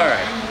that. All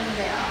right.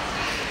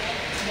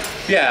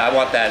 Yeah, I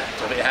want that,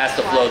 so it has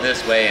to flow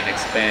this way and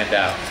expand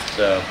out.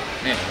 So,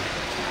 anyway.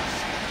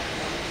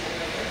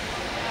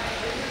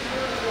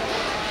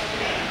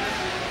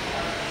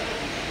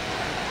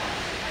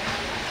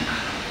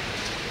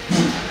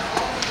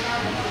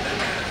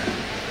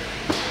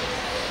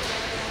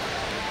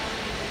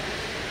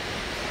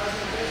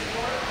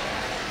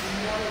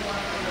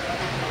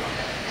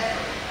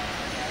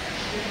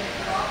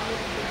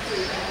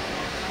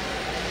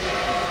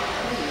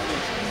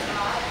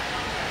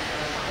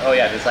 Oh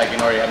yeah, just like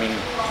in order, I mean,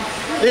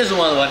 this is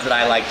one of the ones that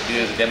I like to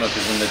do as a demo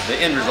because when the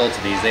end results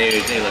of these,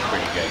 they look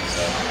pretty good,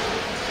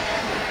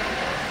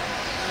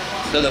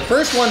 so the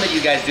first one that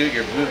you guys do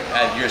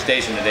at your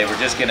station today, we're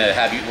gonna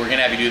have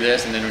you do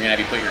this, and then we're gonna have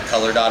you put your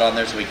color dot on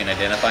there so we can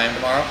identify them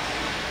tomorrow.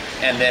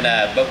 And then,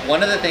 but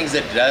one of the things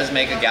that does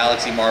make a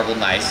Galaxy marble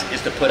nice is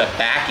to put a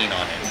backing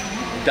on it.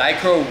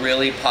 Dichro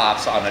really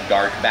pops on a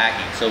dark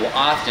backing. So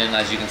often,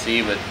 as you can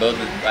see with both,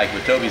 like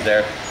with Toby's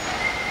there,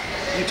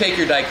 you take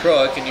your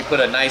dichroic and you put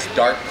a nice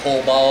dark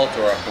cobalt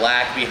or a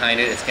black behind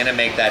it, it's gonna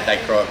make that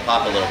dichroic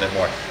pop a little bit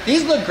more.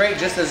 These look great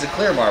just as a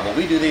clear marble.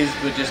 We do these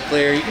with just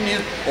clear. You can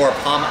use, or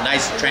a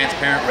nice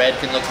transparent red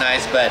can look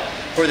nice, but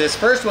for this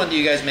first one that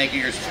you guys make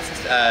at your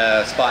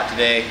spot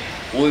today,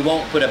 we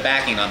won't put a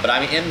backing on, but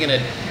I am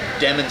gonna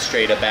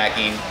demonstrate a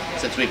backing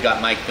since we've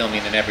got mic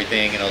filming and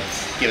everything, and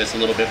it'll give us a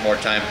little bit more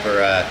time for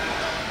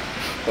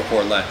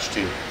before lunch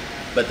too.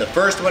 But the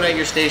first one at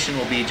your station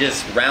will be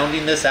just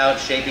rounding this out,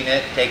 shaping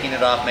it, taking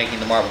it off, making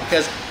the marble.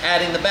 Because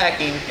adding the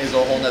backing is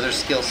a whole nother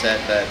skill set,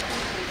 but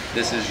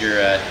this is your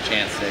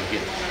chance to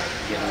get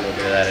a little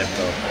bit of that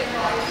info.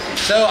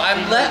 So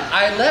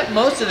I let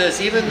most of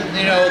this, even,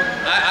 you know,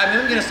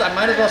 I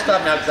might as well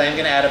stop now because I am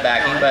gonna add a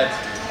backing, but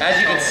as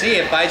you can see,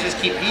 if I just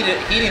keep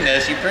heating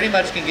this, you pretty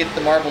much can get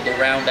the marble to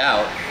round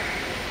out.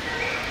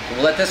 So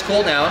we'll let this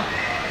cool down.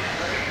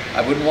 I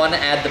wouldn't want to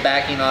add the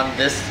backing on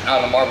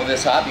a marble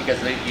this hot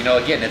because, you know,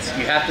 again,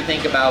 you have to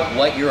think about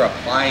what you're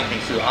applying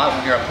things to.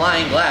 When you're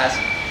applying glass,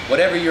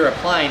 whatever you're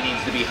applying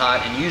needs to be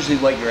hot, and usually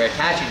what you're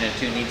attaching it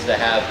to needs to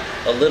have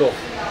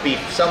be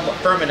somewhat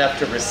firm enough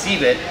to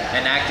receive it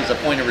and act as a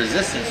point of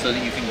resistance so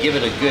that you can give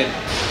it a good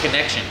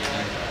connection.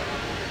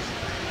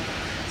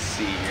 Let's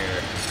see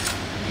here.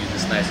 Use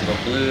this nice little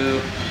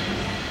blue.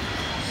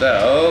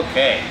 So,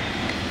 okay.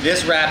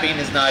 This wrapping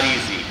is not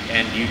easy.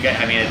 And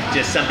I mean, it's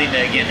just something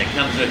that, again, that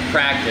comes with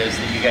practice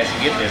that you guys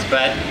can get this.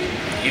 But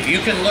if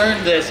you can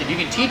learn this, if you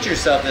can teach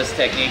yourself this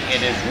technique,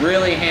 it is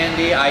really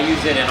handy. I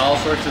use it in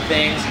all sorts of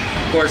things.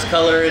 Of course,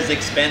 color is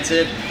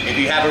expensive. If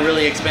you have a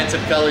really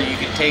expensive color, you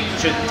can take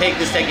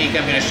this technique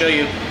I'm going to show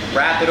you,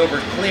 wrap it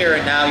over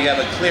clear, and now you have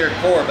a clear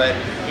core. But,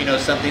 you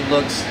know, something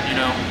looks, you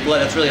know,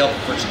 well, that's really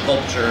helpful for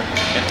sculpture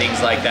and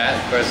things like that.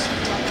 Of course,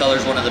 color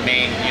is one of the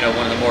main, you know,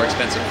 one of the more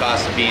expensive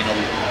costs of being a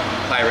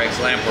Pyrex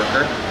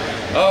lampworker.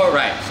 All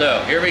right, so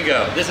here we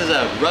go. This is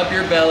a rub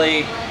your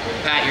belly,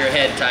 pat your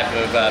head type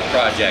of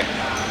project.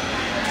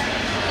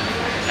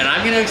 And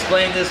I'm gonna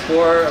explain this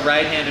for a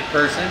right-handed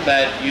person,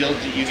 but you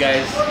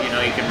guys, you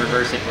know, you can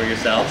reverse it for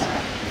yourselves.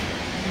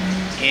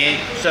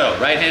 And so,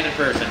 right-handed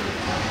person.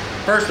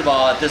 First of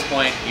all, at this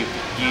point, you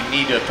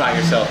need to have taught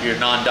yourself your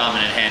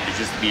non-dominant hand to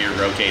just be your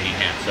rotating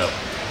hand. So,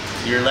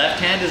 your left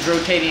hand is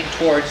rotating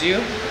towards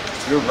you,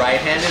 your right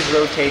hand is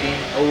rotating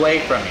away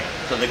from you.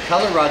 So the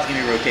color rod's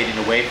gonna be rotating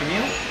away from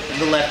you,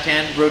 and the left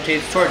hand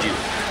rotates towards you.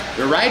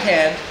 The right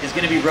hand is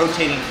gonna be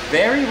rotating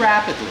very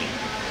rapidly,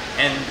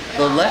 and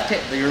your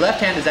left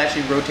hand is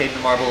actually rotating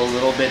the marble a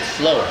little bit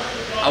slower.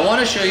 I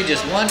wanna show you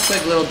just one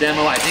quick little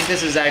demo. I think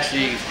this is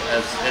actually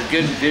a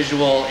good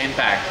visual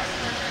impact.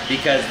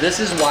 because this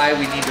is why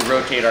we need to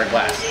rotate our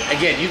glass.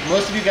 Again,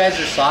 most of you guys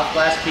are soft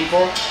glass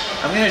people.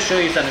 I'm going to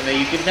show you something that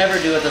you could never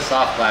do with a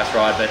soft glass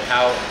rod, but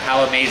how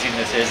amazing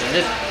this is.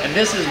 And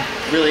this is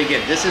really,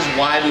 again, this is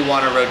why we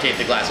want to rotate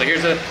the glass. So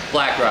here's a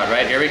black rod,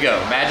 right? Here we go.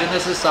 Imagine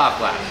this is soft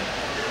glass.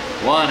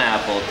 1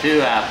 apple,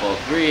 2 apple,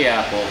 3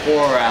 apple, 4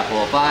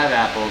 apple, 5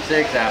 apple,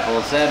 6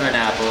 apple, 7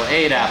 apple,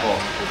 8 apple.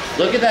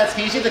 Look at that.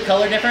 Can you see the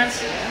color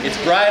difference?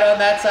 It's bright on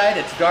that side,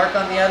 it's dark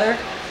on the other.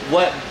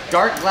 What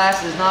dark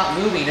glass is not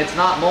moving, it's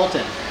not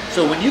molten.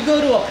 So when you go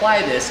to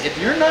apply this, if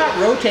you're not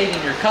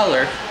rotating your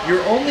color,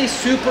 you're only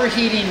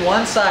superheating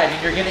one side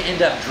and you're gonna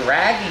end up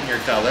dragging your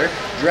color.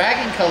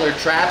 Dragging color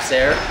traps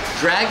air.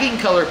 Dragging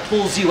color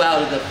pulls you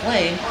out of the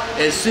flame.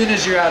 As soon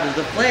as you're out of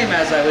the flame,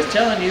 as I was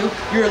telling you,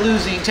 you're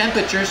losing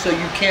temperature, so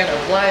you can't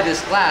apply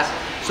this glass.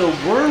 So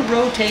we're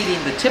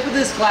rotating, the tip of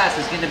this glass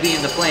is gonna be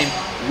in the flame,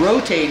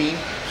 rotating,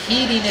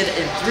 heating it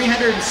at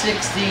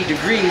 360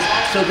 degrees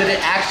so that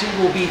it actually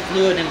will be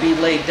fluid and be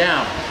laid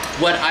down.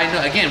 What I know,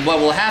 again, what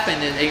will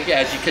happen is,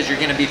 because you're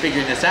going to be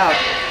figuring this out,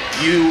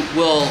 you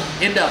will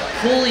end up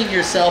pulling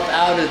yourself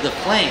out of the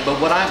flame.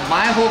 But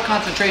my whole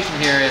concentration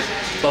here is,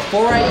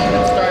 before I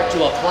even start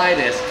to apply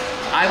this,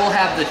 I will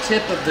have the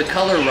tip of the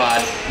color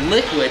rod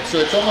liquid, so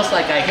it's almost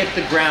like I hit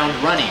the ground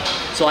running.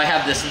 So I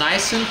have this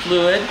nice and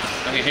fluid.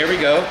 Okay, here we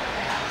go.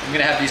 I'm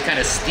gonna have these kind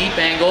of steep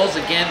angles.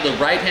 Again, the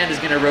right hand is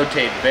gonna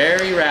rotate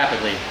very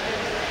rapidly.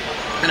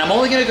 And I'm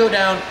only gonna go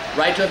down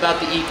right to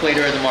about the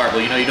equator of the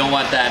marble. You know, you don't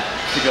want that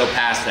to go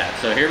past that.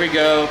 So here we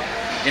go.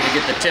 Gonna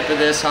get the tip of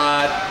this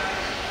hot.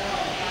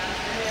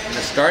 I'm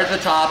gonna start at the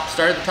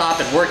top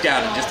and work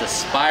down in just a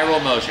spiral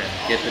motion.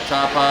 Get the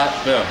top hot,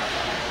 boom.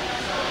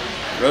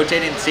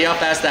 Rotating, see how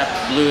fast that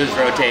blue is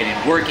rotating.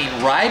 Working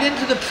right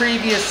into the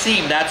previous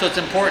seam, that's what's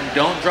important.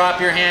 Don't drop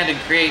your hand and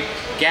create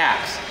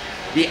gaps.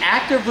 The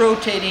act of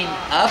rotating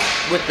up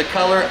with the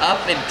color up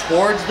and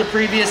towards the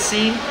previous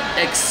seam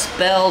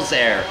expels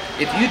air.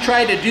 If you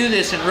try to do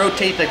this and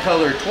rotate the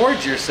color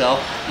towards yourself,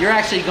 you're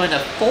actually going to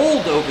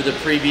fold over the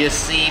previous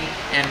seam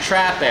and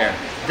trap air.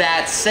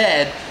 That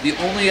said, the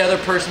only other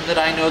person that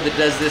I know that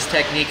does this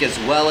technique as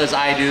well as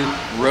I do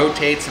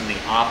rotates in the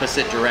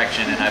opposite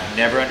direction, and I've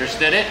never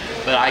understood it,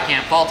 but I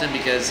can't fault him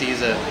because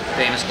he's a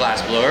famous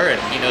glass blower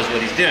and he knows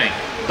what he's doing.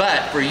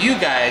 But for you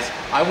guys,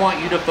 I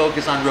want you to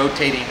focus on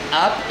rotating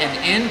up and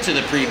into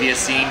the previous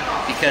seam,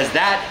 because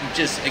that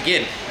just,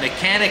 again,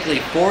 mechanically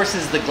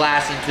forces the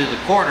glass into the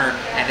corner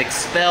and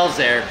expels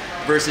air,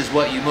 versus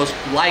what you most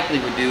likely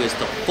would do is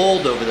to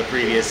fold over the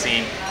previous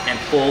seam and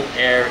pull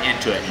air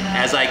into it.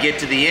 As I get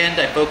to the end,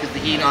 I focus the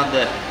heat on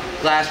the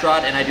glass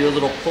rod and I do a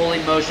little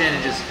pulling motion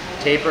and just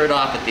taper it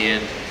off at the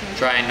end,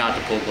 trying not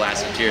to pull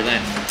glass into your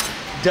lens.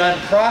 Done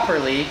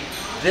properly,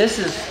 this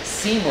is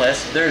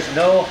seamless. There's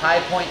no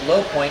high point,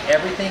 low point.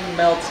 Everything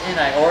melts in.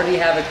 I already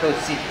have a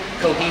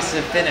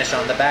cohesive finish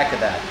on the back of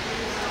that.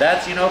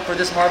 That's, you know, for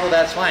this marble,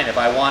 that's fine. If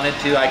I wanted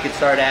to, I could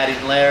start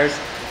adding layers.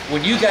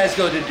 When you guys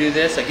go to do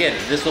this, again,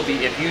 this will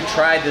be, if you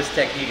tried this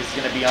technique, it's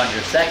going to be on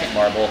your second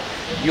marble.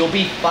 You'll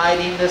be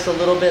fighting this a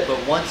little bit,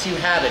 but once you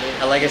have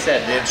it, like I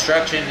said, the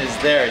instruction is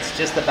there. It's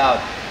just about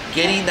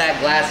getting that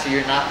glass so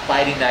you're not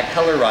fighting that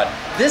color rod.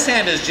 This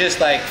hand is just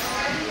like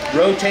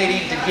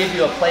rotating to give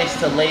you a place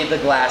to lay the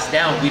glass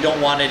down. We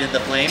don't want it in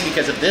the flame,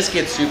 because if this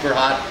gets super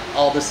hot,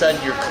 all of a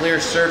sudden your clear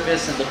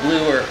surface and the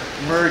blue are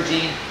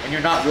merging and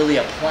you're not really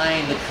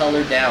applying the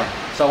color down.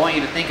 So I want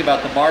you to think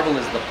about the marble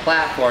as the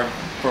platform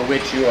for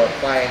which you are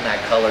applying that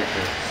color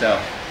to. So,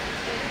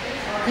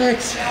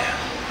 exhale.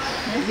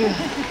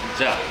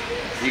 So,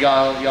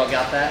 y'all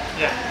got that?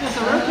 Yeah.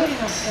 So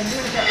rotating and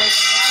doing that way,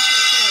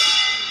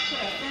 put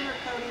a thinner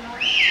coating on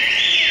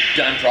it.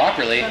 Done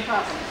properly. Done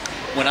properly.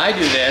 When I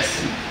do this,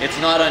 it's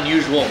not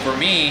unusual for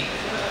me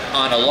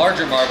on a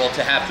larger marble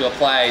to have to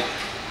apply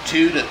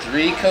 2 to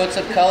 3 coats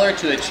of color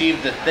to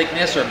achieve the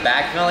thickness or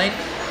backfilling.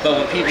 But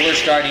when people are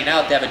starting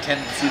out, they have a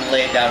tendency to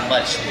lay it down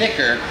much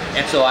thicker,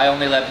 and so I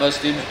only let most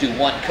students do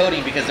 1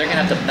 coating because they're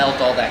gonna have to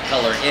melt all that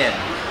color in.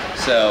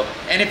 So,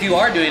 and if you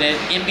are doing it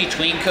in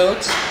between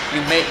coats,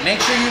 you make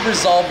sure you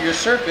resolve your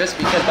surface,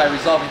 because by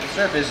resolving the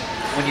surface,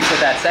 when you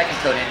put that second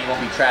coat in, you won't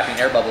be trapping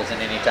air bubbles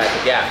in any type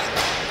of gaps.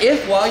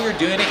 If while you're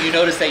doing it, you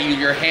notice that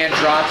your hand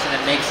drops and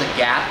it makes a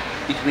gap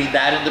between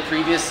that and the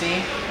previous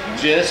seam,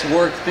 just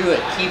work through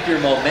it. Keep your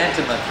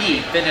momentum of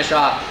heat, finish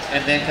off,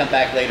 and then come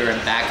back later and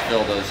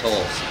backfill those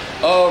holes.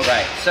 All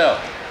right, so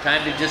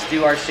time to just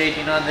do our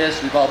shaping on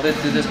this. We've all been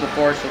through this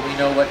before, so we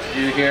know what to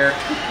do here.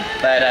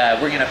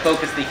 But we're gonna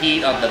focus the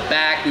heat on the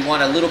back. We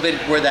want a little bit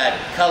where that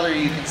color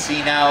you can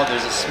see now,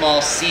 there's a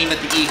small seam at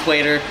the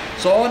equator.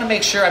 So I wanna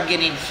make sure I'm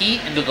getting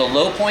heat into the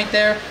low point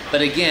there,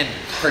 but again,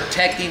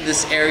 protecting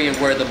this area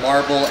where the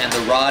marble and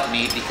the rod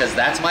meet, because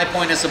that's my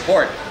point of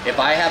support. If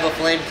I have a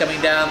flame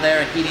coming down there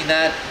and heating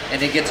that,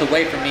 and it gets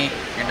away from me,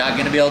 you're not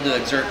gonna be able to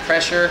exert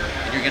pressure,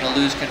 and you're gonna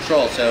lose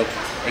control. So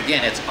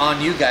again, it's on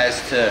you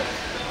guys to,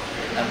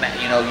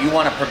 you know, you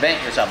want to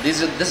prevent yourself.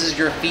 This is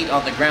your feet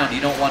on the ground. You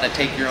don't want to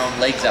take your own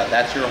legs out.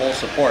 That's your whole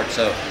support.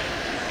 So,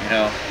 you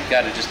know, you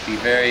got to just be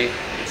very,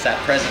 it's that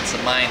presence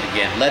of mind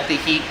again. Let the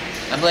heat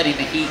I'm letting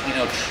the heat, you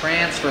know,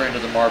 transfer into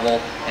the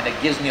marble, and it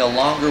gives me a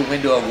longer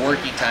window of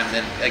working time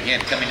than, again,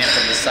 coming in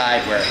from the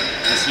side where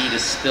this heat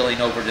is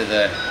spilling over to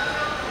the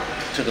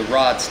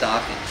rod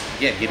stock and,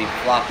 again, getting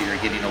floppy or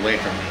getting away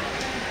from me.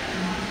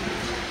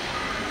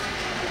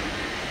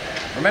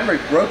 Remember,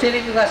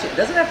 rotating the glass, it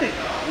doesn't have to,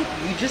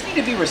 you just need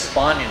to be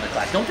responding to the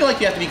glass. Don't feel like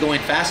you have to be going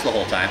fast the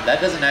whole time.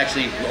 That doesn't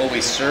actually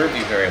always serve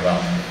you very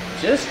well.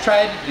 Just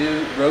try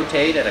to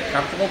rotate at a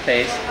comfortable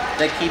pace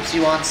that keeps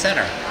you on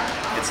center.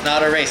 It's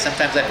not a race.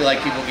 Sometimes I feel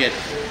like people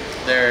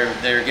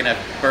they're gonna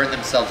burn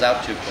themselves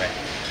out too quick.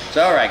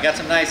 So all right, got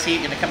some nice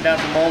heat, gonna come down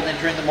to the mold,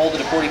 entering the mold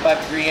at a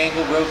 45-degree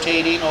angle,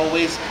 rotating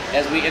always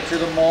as we enter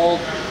the mold,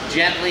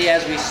 gently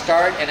as we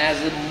start, and as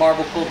the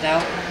marble cools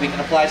down, we can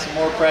apply some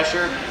more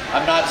pressure.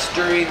 I'm not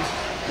stirring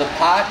the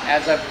pot,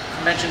 as I've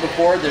mentioned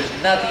before. There's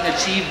nothing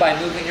achieved by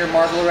moving your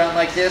marble around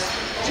like this.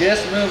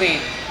 Just moving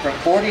from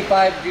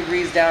 45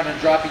 degrees down and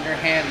dropping your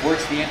hand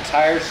works the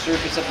entire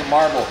surface of the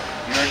marble.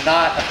 You're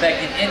not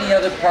affecting any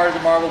other part of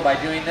the marble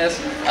by doing this,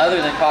 other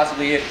than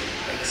possibly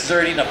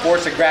exerting a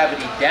force of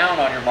gravity down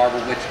on your marble,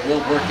 which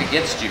will work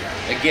against you.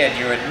 Again,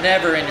 you are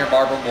never in your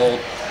marble mold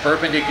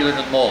perpendicular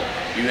to the mold.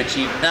 You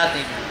achieve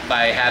nothing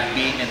by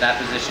being in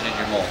that position in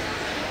your mold.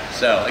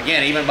 So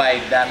again, even by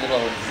that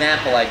little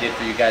example I did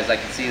for you guys, I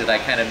can see that I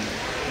kind of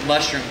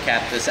mushroom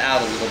capped this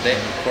out a little bit.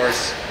 And of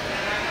course,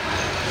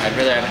 I'd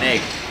rather have an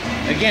egg.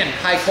 Again,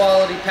 high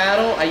quality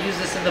paddle. I use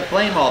this in the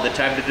flame all the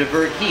time to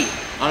divert heat.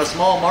 On a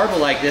small marble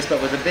like this,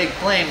 but with a big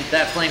flame,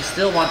 that flame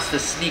still wants to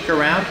sneak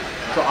around.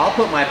 So I'll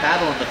put my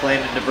paddle in the flame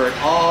and divert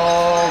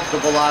all the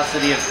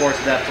velocity and force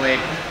of that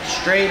flame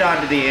straight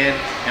onto the end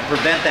and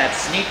prevent that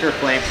sneaker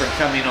flame from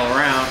coming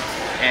around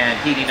and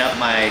heating up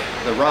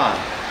the rod.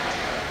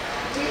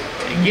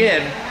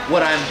 Again,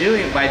 what I'm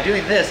doing, by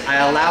doing this,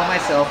 I allow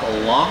myself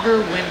a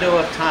longer window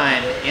of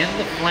time in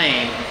the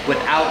flame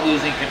without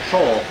losing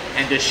control.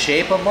 And to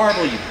shape a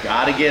marble, you've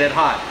got to get it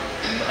hot.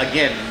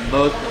 Again,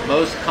 the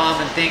most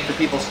common thing for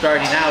people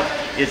starting out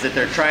is that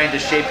they're trying to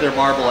shape their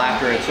marble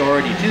after it's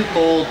already too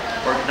cold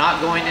or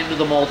not going into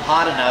the mold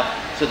hot enough,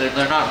 so that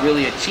they're not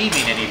really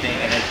achieving anything,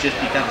 and it just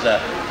becomes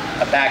a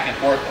back and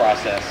forth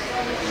process.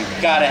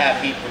 You've got to have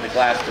heat for the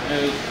glass to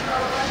move.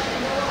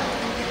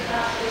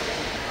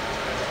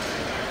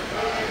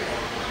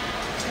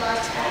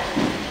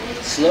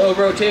 Slow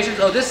rotations.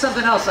 Oh, this is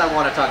something else I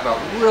want to talk about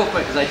real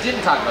quick, because I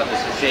didn't talk about this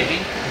in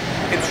shaping.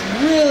 It's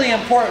really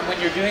important when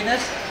you're doing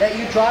this that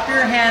you drop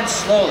your hands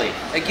slowly.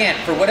 Again,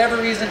 for whatever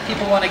reason,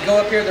 people want to go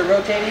up here, they're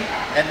rotating,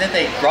 and then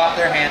they drop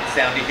their hands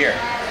down to here.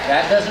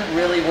 That doesn't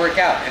really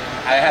work out, and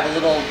I have a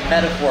little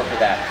metaphor for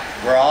that.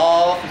 We're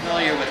all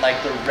familiar with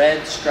like the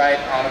red stripe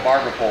on a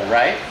barber pole,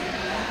 right?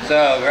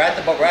 So we're at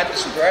the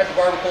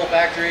barber pole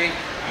factory.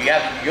 You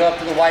go up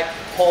to the white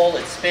pole,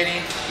 it's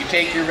spinning. You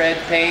take your red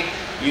paint.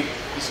 You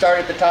start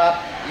at the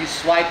top. You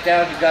swipe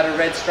down. You've got a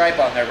red stripe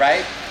on there,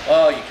 right?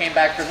 Oh, you came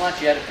back for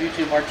lunch, you had a few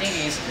two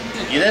martinis.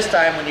 This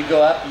time when you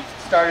go up, you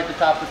start at the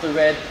top with the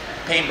red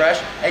paintbrush,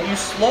 and you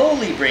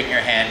slowly bring your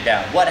hand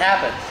down. What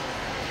happens?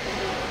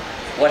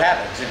 What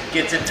happens? It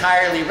gets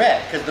entirely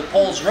red because the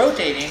pole's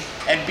rotating,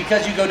 and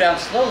because you go down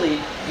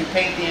slowly, you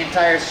paint the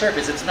entire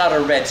surface. It's not a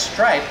red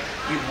stripe,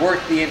 you've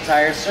worked the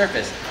entire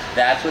surface.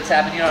 That's what's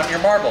happening on your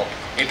marble.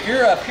 If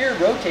you're up here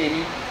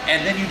rotating,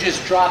 and then you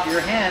just drop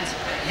your hands,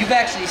 you've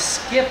actually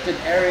skipped an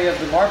area of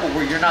the marble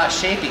where you're not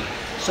shaping.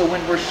 So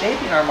when we're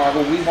shaping our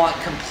marble, we want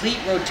complete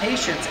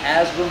rotations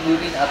as we're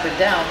moving up and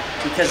down,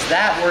 because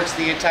that works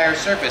the entire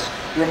surface.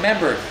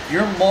 Remember,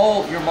 your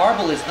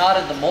marble is not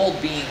in the mold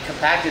being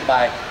compacted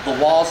by the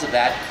walls of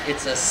that.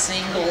 It's a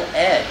single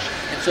edge.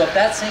 And so if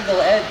that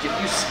single edge, if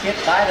you skip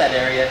by that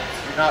area,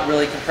 you're not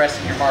really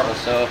compressing your marble.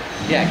 So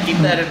yeah, keep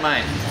that in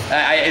mind.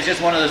 It's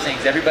just one of those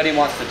things. Everybody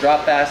wants to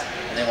drop fast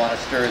and they want to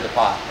stir the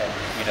pot.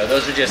 And, you know,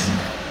 those are just,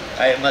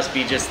 it must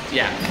be just,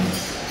 yeah,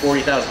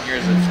 40,000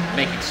 years of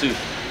making soup.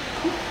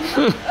 A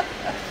lot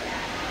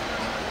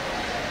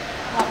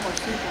more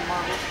soup and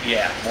marbles.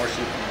 Yeah, more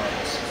soup and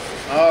marbles.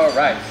 All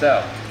right,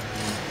 so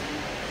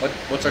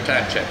what's our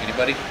time check?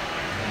 Anybody? 11:23.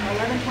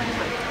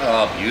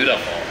 Oh,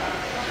 beautiful.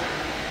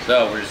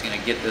 So we're just gonna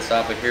get this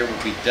off of here.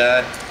 We'll be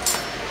done.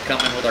 Come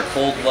in with our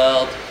cold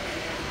weld,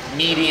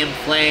 medium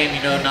flame.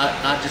 You know,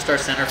 not just our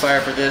center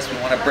fire for this. We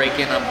want to break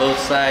in on both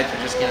sides.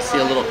 We're just gonna see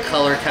a little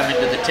color coming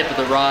to the tip of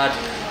the rod.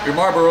 Your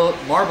marble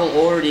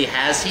already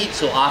has heat,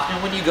 so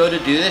often when you go to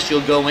do this, you'll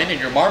go in and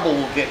your marble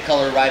will get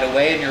color right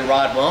away and your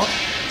rod won't.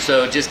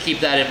 So just keep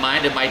that in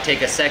mind. It might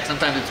take a sec.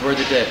 Sometimes it's worth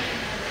it to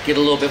get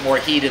a little bit more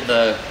heat in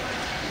the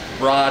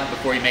rod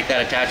before you make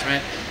that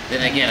attachment.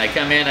 Then again, I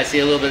come in, I see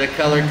a little bit of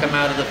color come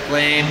out of the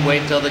flame,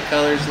 wait until the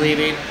color's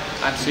leaving.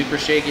 I'm super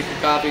shaky for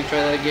coffee.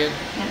 Try that again.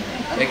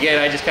 Again,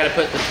 I just kind of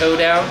put the toe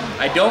down.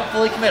 I don't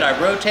fully commit. I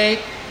rotate,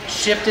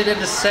 shift it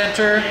into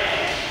center.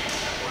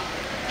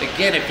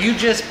 Again, if you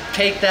just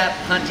take that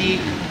punty,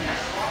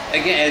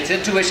 again, it's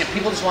intuition.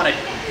 People just want to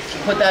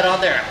put that on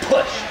there and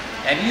push.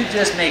 And you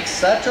just make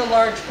such a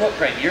large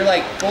footprint. You're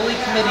like fully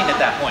committing at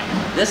that point.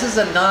 This is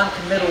a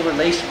non-committal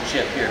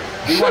relationship here.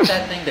 We want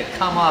that thing to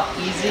come off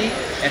easy.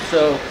 And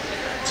so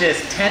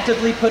just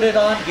tentatively put it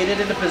on, get it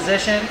into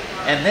position,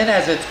 and then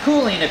as it's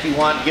cooling, if you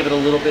want, give it a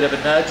little bit of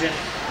a nudge, and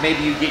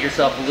maybe you get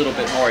yourself a little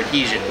bit more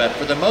adhesion. But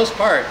for the most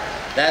part,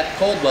 that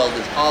cold weld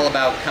is all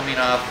about coming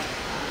off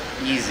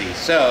easy.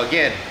 So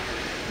again,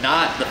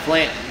 not the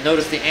flame.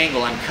 Notice the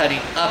angle. I'm cutting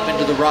up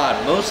into the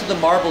rod. Most of the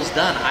marble's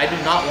done. I do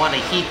not want to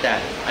heat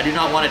that. I do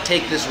not want to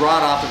take this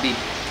rod off and be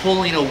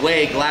pulling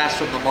away glass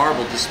from the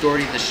marble,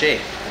 distorting the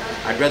shape.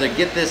 I'd rather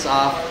get this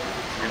off,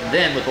 and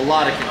then with a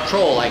lot of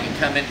control, I can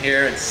come in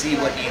here and see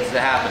what needs to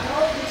happen.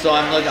 So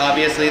I'm looking,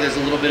 obviously there's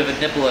a little bit of a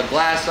nipple of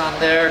glass on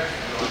there.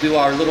 We'll do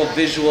our little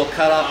visual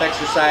cutoff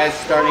exercise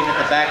starting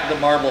at the back of the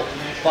marble.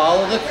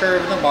 Follow the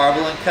curve of the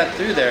marble and cut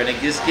through there, and it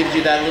just gives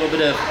you that little bit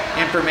of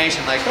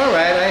information like, all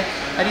right,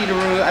 I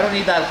don't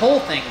need that whole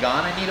thing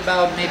gone. I need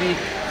about maybe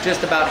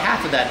just about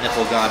half of that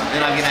nipple gone, and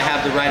then I'm gonna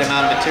have the right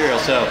amount of material.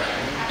 So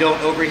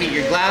don't overheat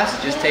your glass,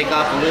 just take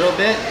off a little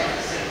bit.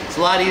 It's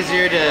a lot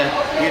easier to,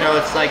 you know,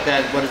 it's like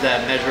that, what is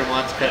that, measure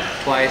once, cut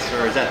twice,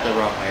 or is that the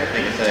wrong way? I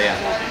think so, yeah.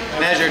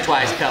 Measure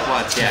twice, cut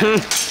once, yeah.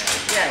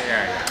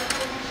 Yeah.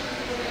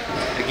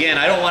 Again,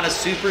 I don't want to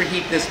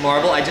superheat this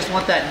marble. I just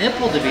want that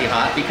nipple to be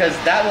hot, because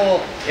that will,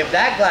 if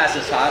that glass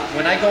is hot,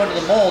 when I go into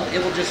the mold,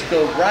 it will just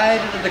go right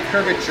into the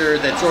curvature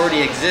that's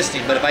already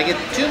existing. But if I get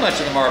too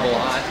much of the marble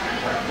hot,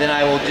 then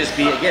I will just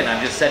be, again,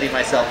 I'm just setting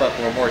myself up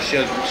for more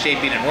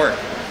shaping and work.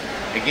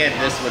 Again,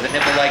 this with a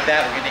nipple like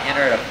that, we're going to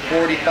enter at a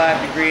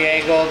 45-degree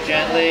angle,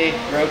 gently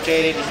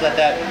rotating. Just let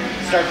that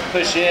start to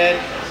push in.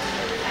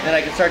 Then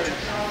I can start to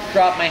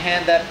drop my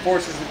hand. That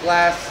forces the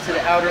glass to the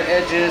outer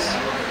edges.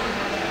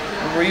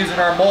 When we're using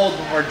our mold,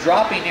 when we're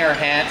dropping our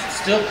hands, it's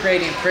still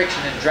creating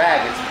friction and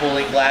drag. It's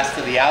pulling glass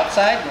to the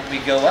outside. When we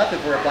go up,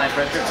 if we're applying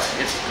pressure,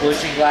 it's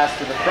pushing glass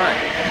to the front.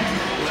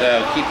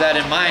 So keep that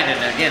in mind. And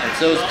again, it's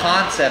those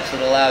concepts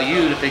that allow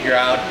you to figure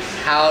out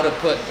how to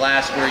put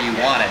glass where you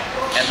want it.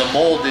 And the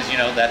mold is, you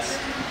know, that's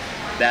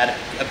that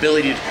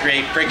ability to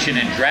create friction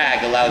and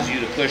drag allows you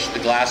to push the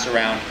glass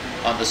around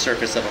on the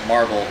surface of a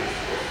marble,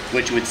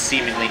 which would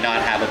seemingly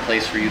not have a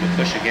place for you to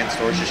push against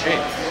or to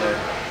shape. So,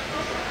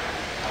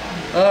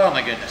 oh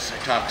my goodness, I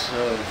talk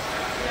so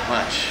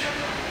much.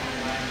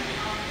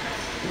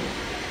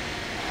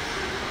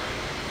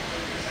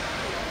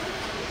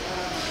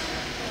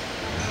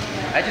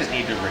 I just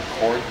need to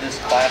record this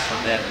class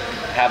and then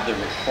have the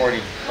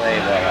recording play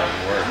while I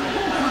work.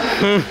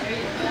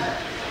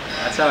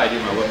 That's how I do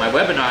my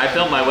webinar. I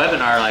filmed my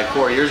webinar like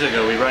 4 years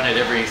ago. We run it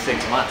every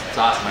 6 months. It's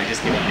awesome. I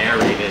just get it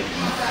narrated.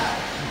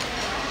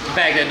 In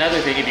fact, another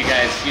thing, if you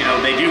guys, you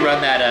know, they do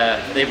run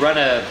that, they run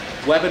a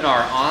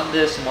webinar on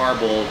this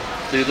marble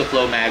through the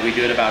Flow Mag. We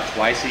do it about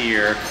twice a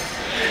year.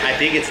 I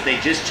think they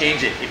just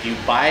changed it. If you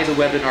buy the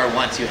webinar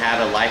once, you have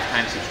a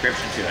lifetime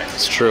subscription to it.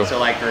 It's true. So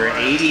like for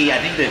 80, I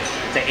think that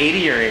it's a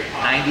 80 or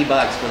 90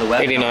 bucks for the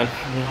webinar. 89.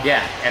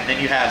 Yeah, and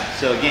then you have,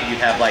 so again, you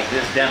have like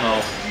this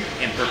demo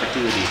in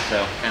perpetuity.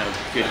 So kind of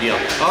a good deal.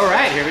 All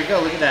right, here we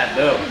go. Look at that.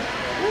 Boom.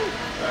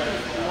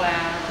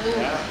 Wow.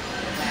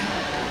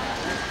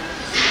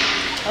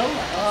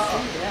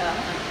 Oh, yeah.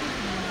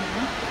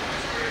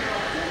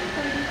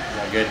 Is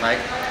that good,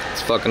 Mike?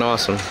 It's fucking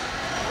awesome.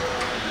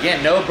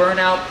 Again, no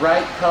burnout,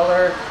 bright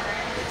color.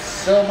 It's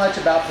so much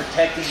about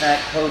protecting that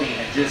coating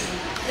and just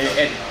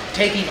and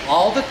taking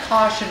all the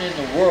caution in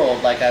the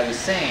world, like I was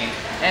saying.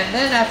 And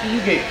then after you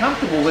get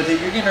comfortable with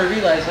it, you're gonna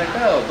realize like,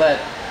 oh,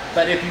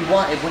 but if you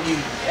want, when you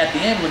at the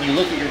end when you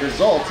look at your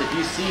results, if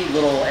you see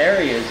little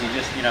areas, you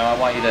just, you know, I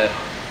want you to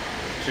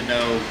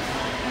know.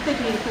 I think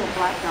you need to put a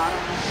black dot on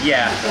it.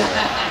 Yeah.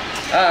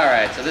 All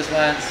right. So this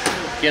one's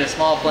get a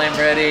small flame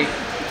ready.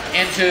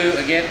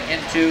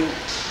 Into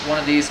one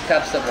of these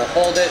cups that will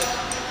hold it.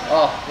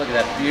 Oh, look at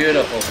that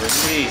beautiful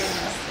release.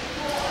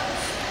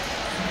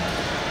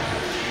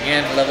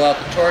 Again, level out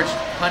the torch,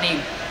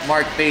 punny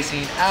mark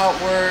facing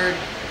outward,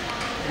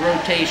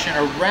 rotation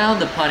around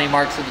the punny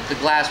mark so that the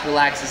glass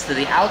relaxes to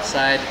the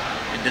outside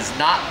and does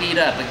not bead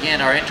up.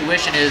 Again, our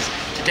intuition is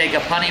to take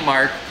a punny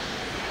mark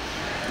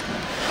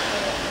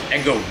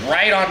and go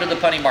right onto the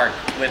punny mark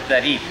with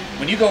that heat.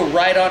 When you go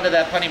right onto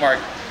that punny mark,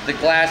 the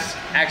glass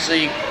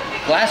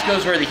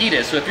goes where the heat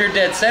is. So if you're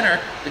dead center,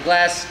 the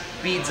glass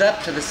beads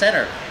up to the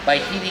center. By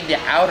heating the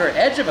outer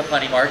edge of a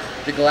punny mark,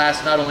 the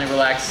glass not only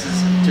relaxes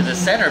to the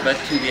center, but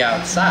to the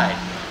outside.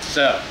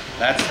 So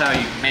that's how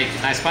you make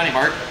a nice punny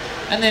mark.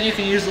 And then you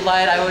can use the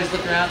light. I always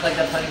look around like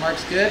that punny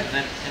mark's good, and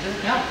then it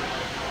doesn't count.